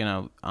because,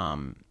 a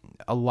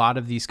lot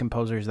of these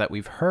composers that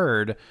we've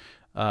heard,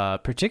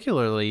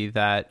 particularly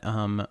that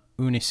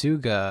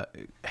Unisuga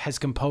has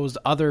composed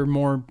other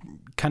more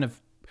kind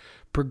of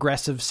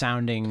progressive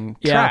sounding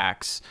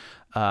tracks.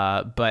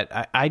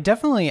 But I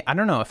definitely, I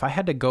don't know, if I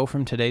had to go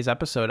from today's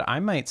episode, I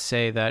might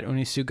say that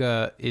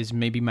Unisuga is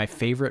maybe my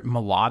favorite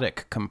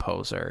melodic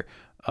composer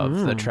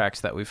of the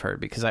tracks that we've heard,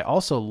 because I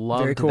also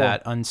loved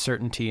that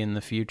uncertainty in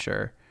the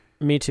future.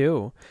 Me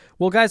too.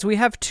 Well, guys, we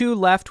have two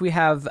left. We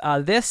have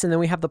this, and then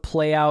we have the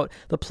play out.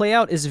 The play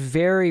out is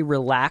very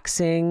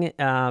relaxing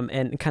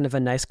and kind of a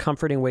nice,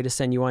 comforting way to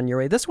send you on your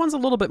way. This one's a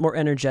little bit more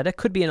energetic.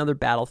 Could be another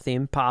battle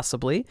theme,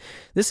 possibly.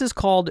 This is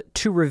called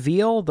To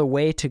Reveal the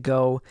Way to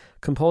Go,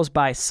 composed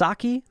by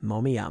Saki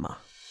Momiyama.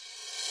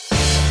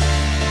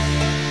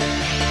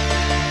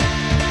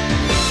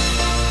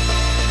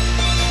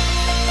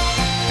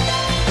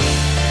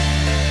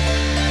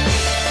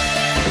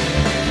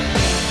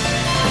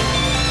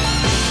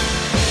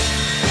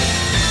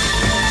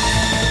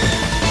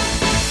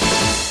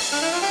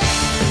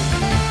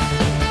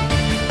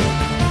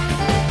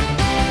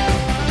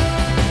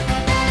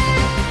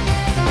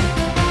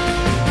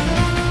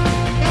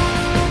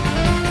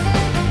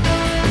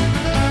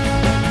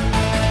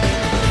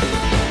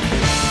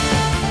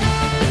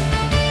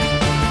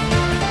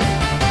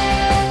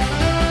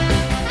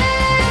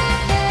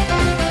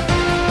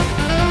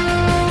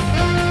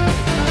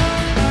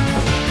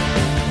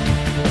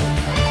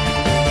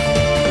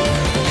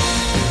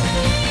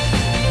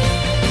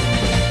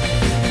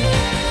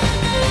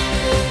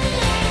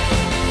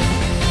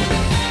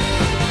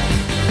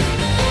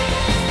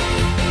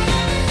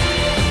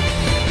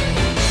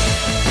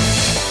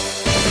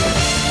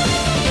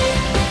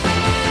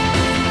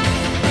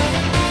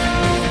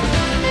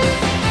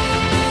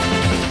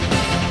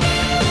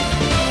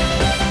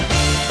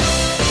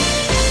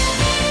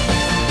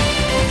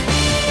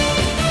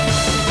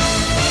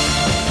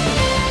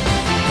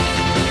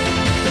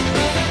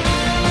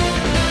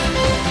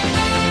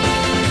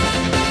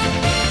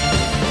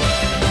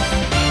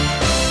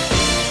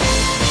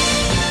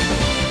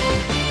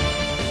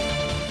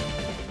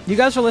 You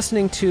guys are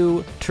listening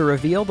to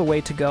Reveal the Way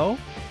to Go,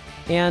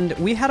 and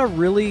we had a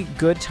really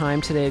good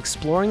time today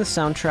exploring the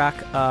soundtrack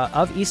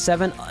of Ys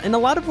 7. In a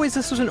lot of ways,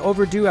 this was an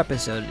overdue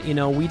episode.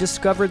 We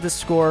discovered the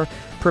score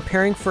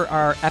preparing for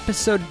our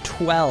episode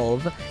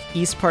 12,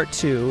 Ys Part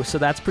 2, so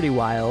that's pretty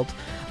wild.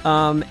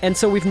 And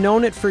so we've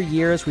known it for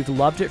years, we've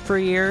loved it for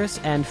years,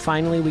 and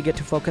finally we get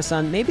to focus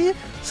on maybe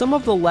some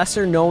of the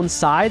lesser-known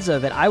sides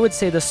of it. I would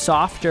say the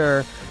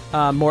softer,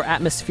 more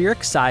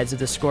atmospheric sides of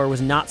the score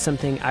was not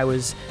something I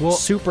was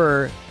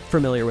super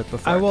familiar with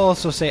before. I will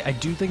also say, I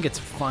do think it's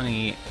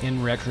funny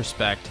in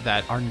retrospect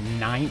that our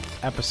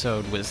 9th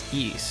episode was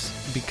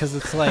Ys, because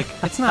it's like,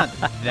 it's not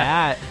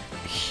that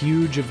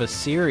huge of a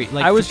series.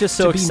 Like, I was just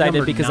so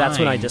excited because 9. That's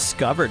when I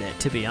discovered it,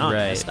 to be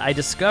honest. Right. I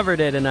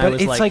discovered it and but I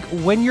was it's like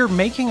when you're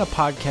making a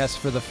podcast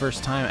for the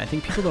first time, I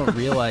think people don't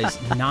realize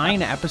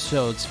 9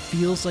 episodes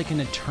feels like an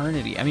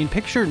eternity. I mean,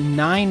 picture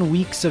 9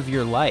 weeks of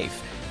your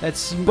life.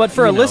 But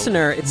for a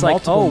listener, it's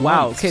like, oh,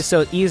 wow, months. okay,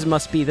 so this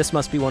must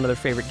be one of their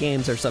favorite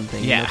games or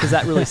something. Yeah. Because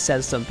that really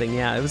says something.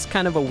 Yeah, it was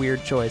kind of a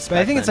weird choice. But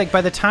I think it's like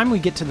by the time we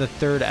get to the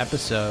 3rd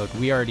episode,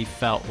 we already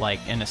felt like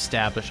an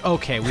established,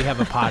 okay, we have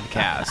a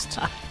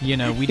podcast.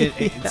 We did.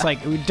 It's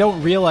like we don't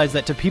realize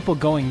that to people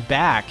going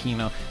back,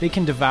 they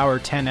can devour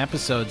 10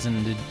 episodes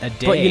in a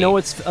day. But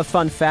what's a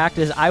fun fact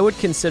is I would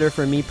consider,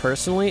 for me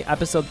personally,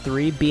 episode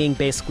 3 being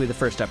basically the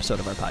first episode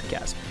of our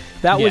podcast.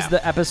 That was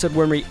the episode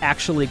when we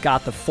actually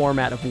got the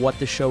format of what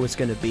the show was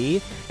going to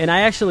be. And I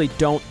actually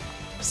don't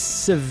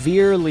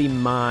severely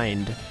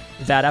mind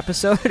that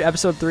episode,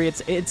 episode 3.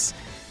 It's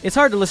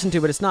hard to listen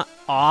to, but it's not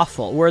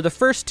awful. Where the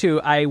first two,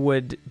 I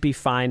would be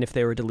fine if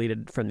they were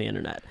deleted from the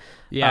internet.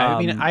 Yeah, I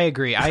mean, I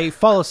agree. I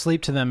fall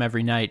asleep to them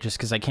every night just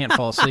because I can't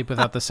fall asleep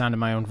without the sound of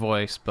my own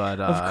voice. But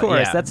of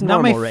course, yeah, that's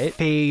normal, not my right?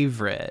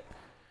 favorite.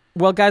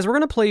 Well, guys, we're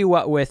going to play you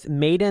out with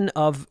Maiden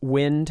of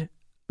Wind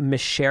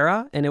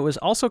Mishera, and it was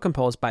also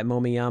composed by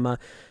Momiyama.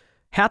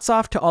 Hats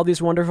off to all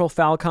these wonderful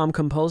Falcom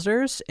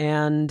composers,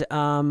 and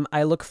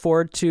I look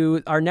forward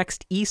to our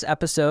next Ys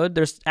episode.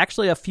 There's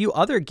actually a few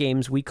other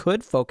games we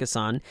could focus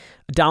on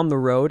down the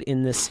road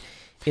in this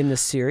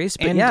series,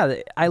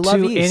 but I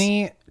love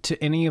Ys. To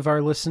any of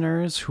our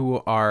listeners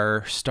who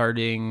are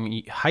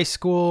starting high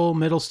school,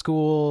 middle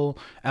school,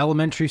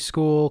 elementary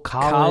school,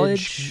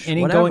 college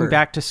any whatever. Going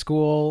back to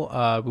school,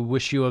 we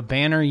wish you a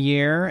banner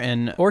year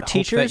and or hope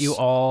teachers that you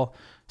all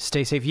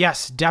stay safe.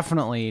 Yes,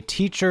 definitely.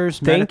 Teachers,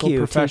 Thank medical you,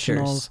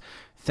 professionals. teachers.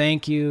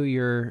 Thank you.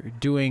 You're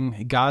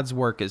doing God's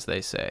work, as they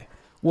say.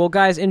 Well,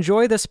 guys,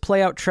 enjoy this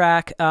playout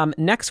track.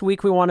 Next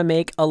week, we want to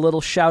make a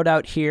little shout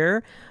out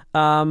here.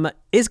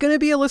 Is going to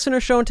be a listener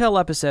show and tell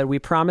episode. We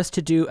promised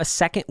to do a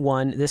second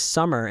one this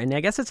summer, and I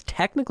guess it's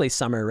technically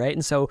summer, right?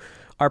 And so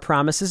our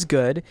promise is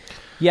good.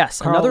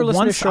 Yes, Carl, another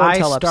listener show and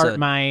tell episode. Once I start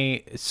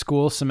my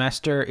school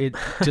semester, it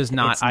does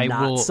not. It's I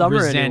not will summer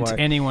resent anymore.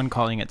 anyone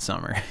calling it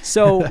summer.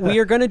 So we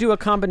are going to do a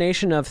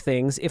combination of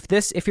things.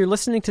 If you're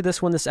listening to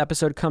this when this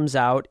episode comes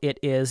out, it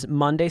is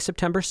Monday,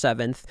 September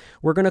 7th.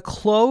 We're going to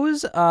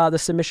close the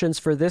submissions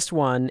for this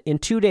one in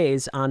 2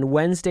 days on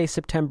Wednesday,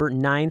 September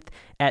 9th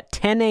at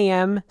 10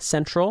 a.m.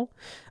 Central.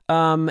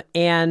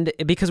 And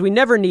because we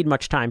never need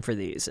much time for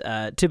these,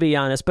 to be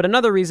honest. But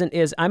another reason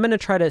is I'm going to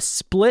try to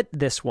split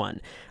this one.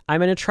 I'm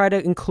going to try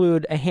to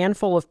include a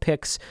handful of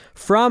picks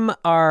from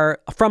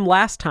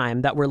last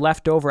time that were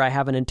left over. I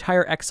have an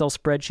entire Excel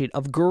spreadsheet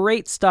of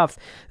great stuff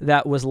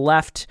that was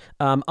left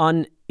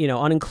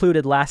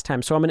unincluded last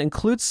time. So I'm going to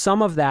include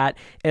some of that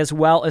as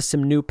well as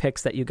some new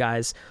picks that you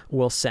guys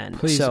will send.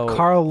 Please, so,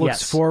 Carl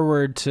looks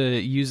forward to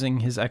using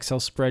his Excel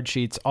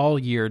spreadsheets all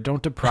year.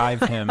 Don't deprive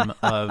him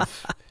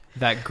of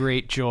that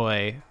great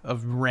joy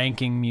of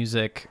ranking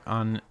music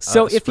on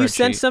So if spreadsheet. you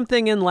sent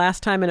something in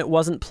last time and it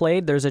wasn't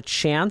played, there's a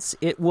chance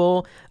it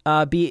will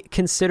be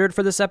considered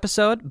for this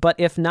episode. But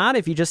if not,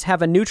 if you just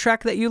have a new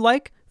track that you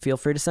like, feel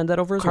free to send that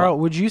over as well. Carl,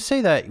 would you say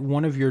that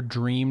one of your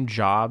dream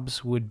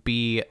jobs would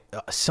be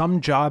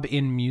some job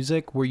in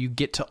music where you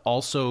get to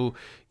also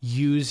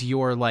use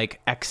your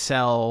like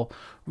Excel,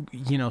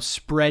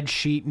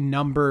 spreadsheet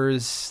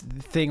numbers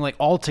thing like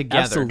all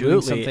together? Absolutely.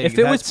 Doing something If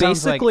it was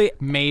sounds basically like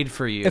made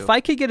for you. If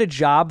I could get a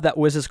job that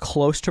was as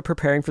close to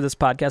preparing for this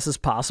podcast as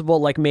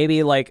possible, like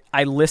maybe like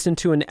I listen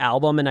to an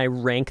album and I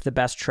rank the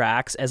best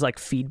tracks as like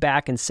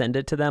feedback and send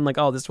it to them, like,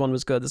 oh, this one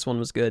was good, this one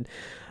was good.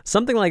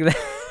 Something like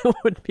that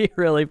would be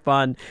really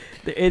fun.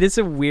 It is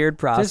a weird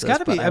process. There's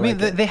got to be. I mean,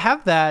 they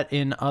have that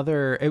in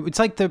other. It's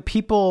like the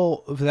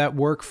people that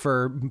work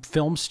for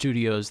film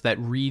studios that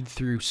read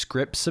through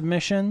script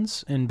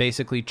submissions and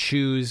basically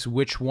choose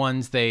which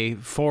ones they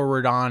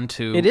forward on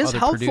to. It is other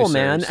helpful, producers.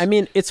 man. I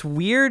mean, it's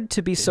weird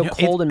to be so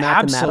cold and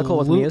mathematical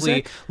with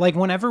music. Like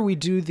whenever we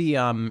do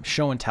the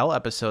show and tell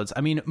episodes,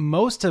 I mean,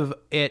 most of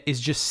it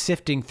is just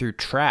sifting through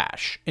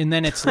trash, and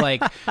then it's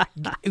like,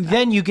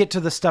 then you get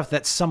to the stuff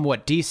that's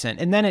somewhat decent.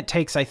 And then it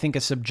takes, I think, a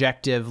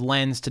subjective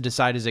lens to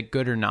decide is it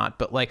good or not.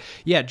 But like,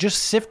 yeah,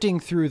 just sifting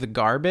through the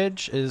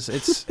garbage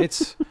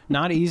it's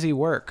not easy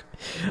work.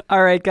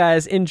 All right,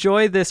 guys,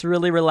 enjoy this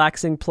really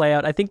relaxing play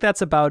out. I think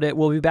that's about it.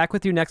 We'll be back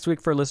with you next week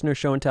for Listener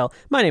Show and Tell.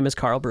 My name is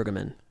Carl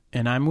Brueggemann.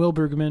 And I'm Will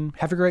Brueggemann.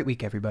 Have a great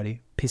week,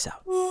 everybody. Peace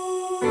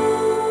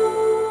out.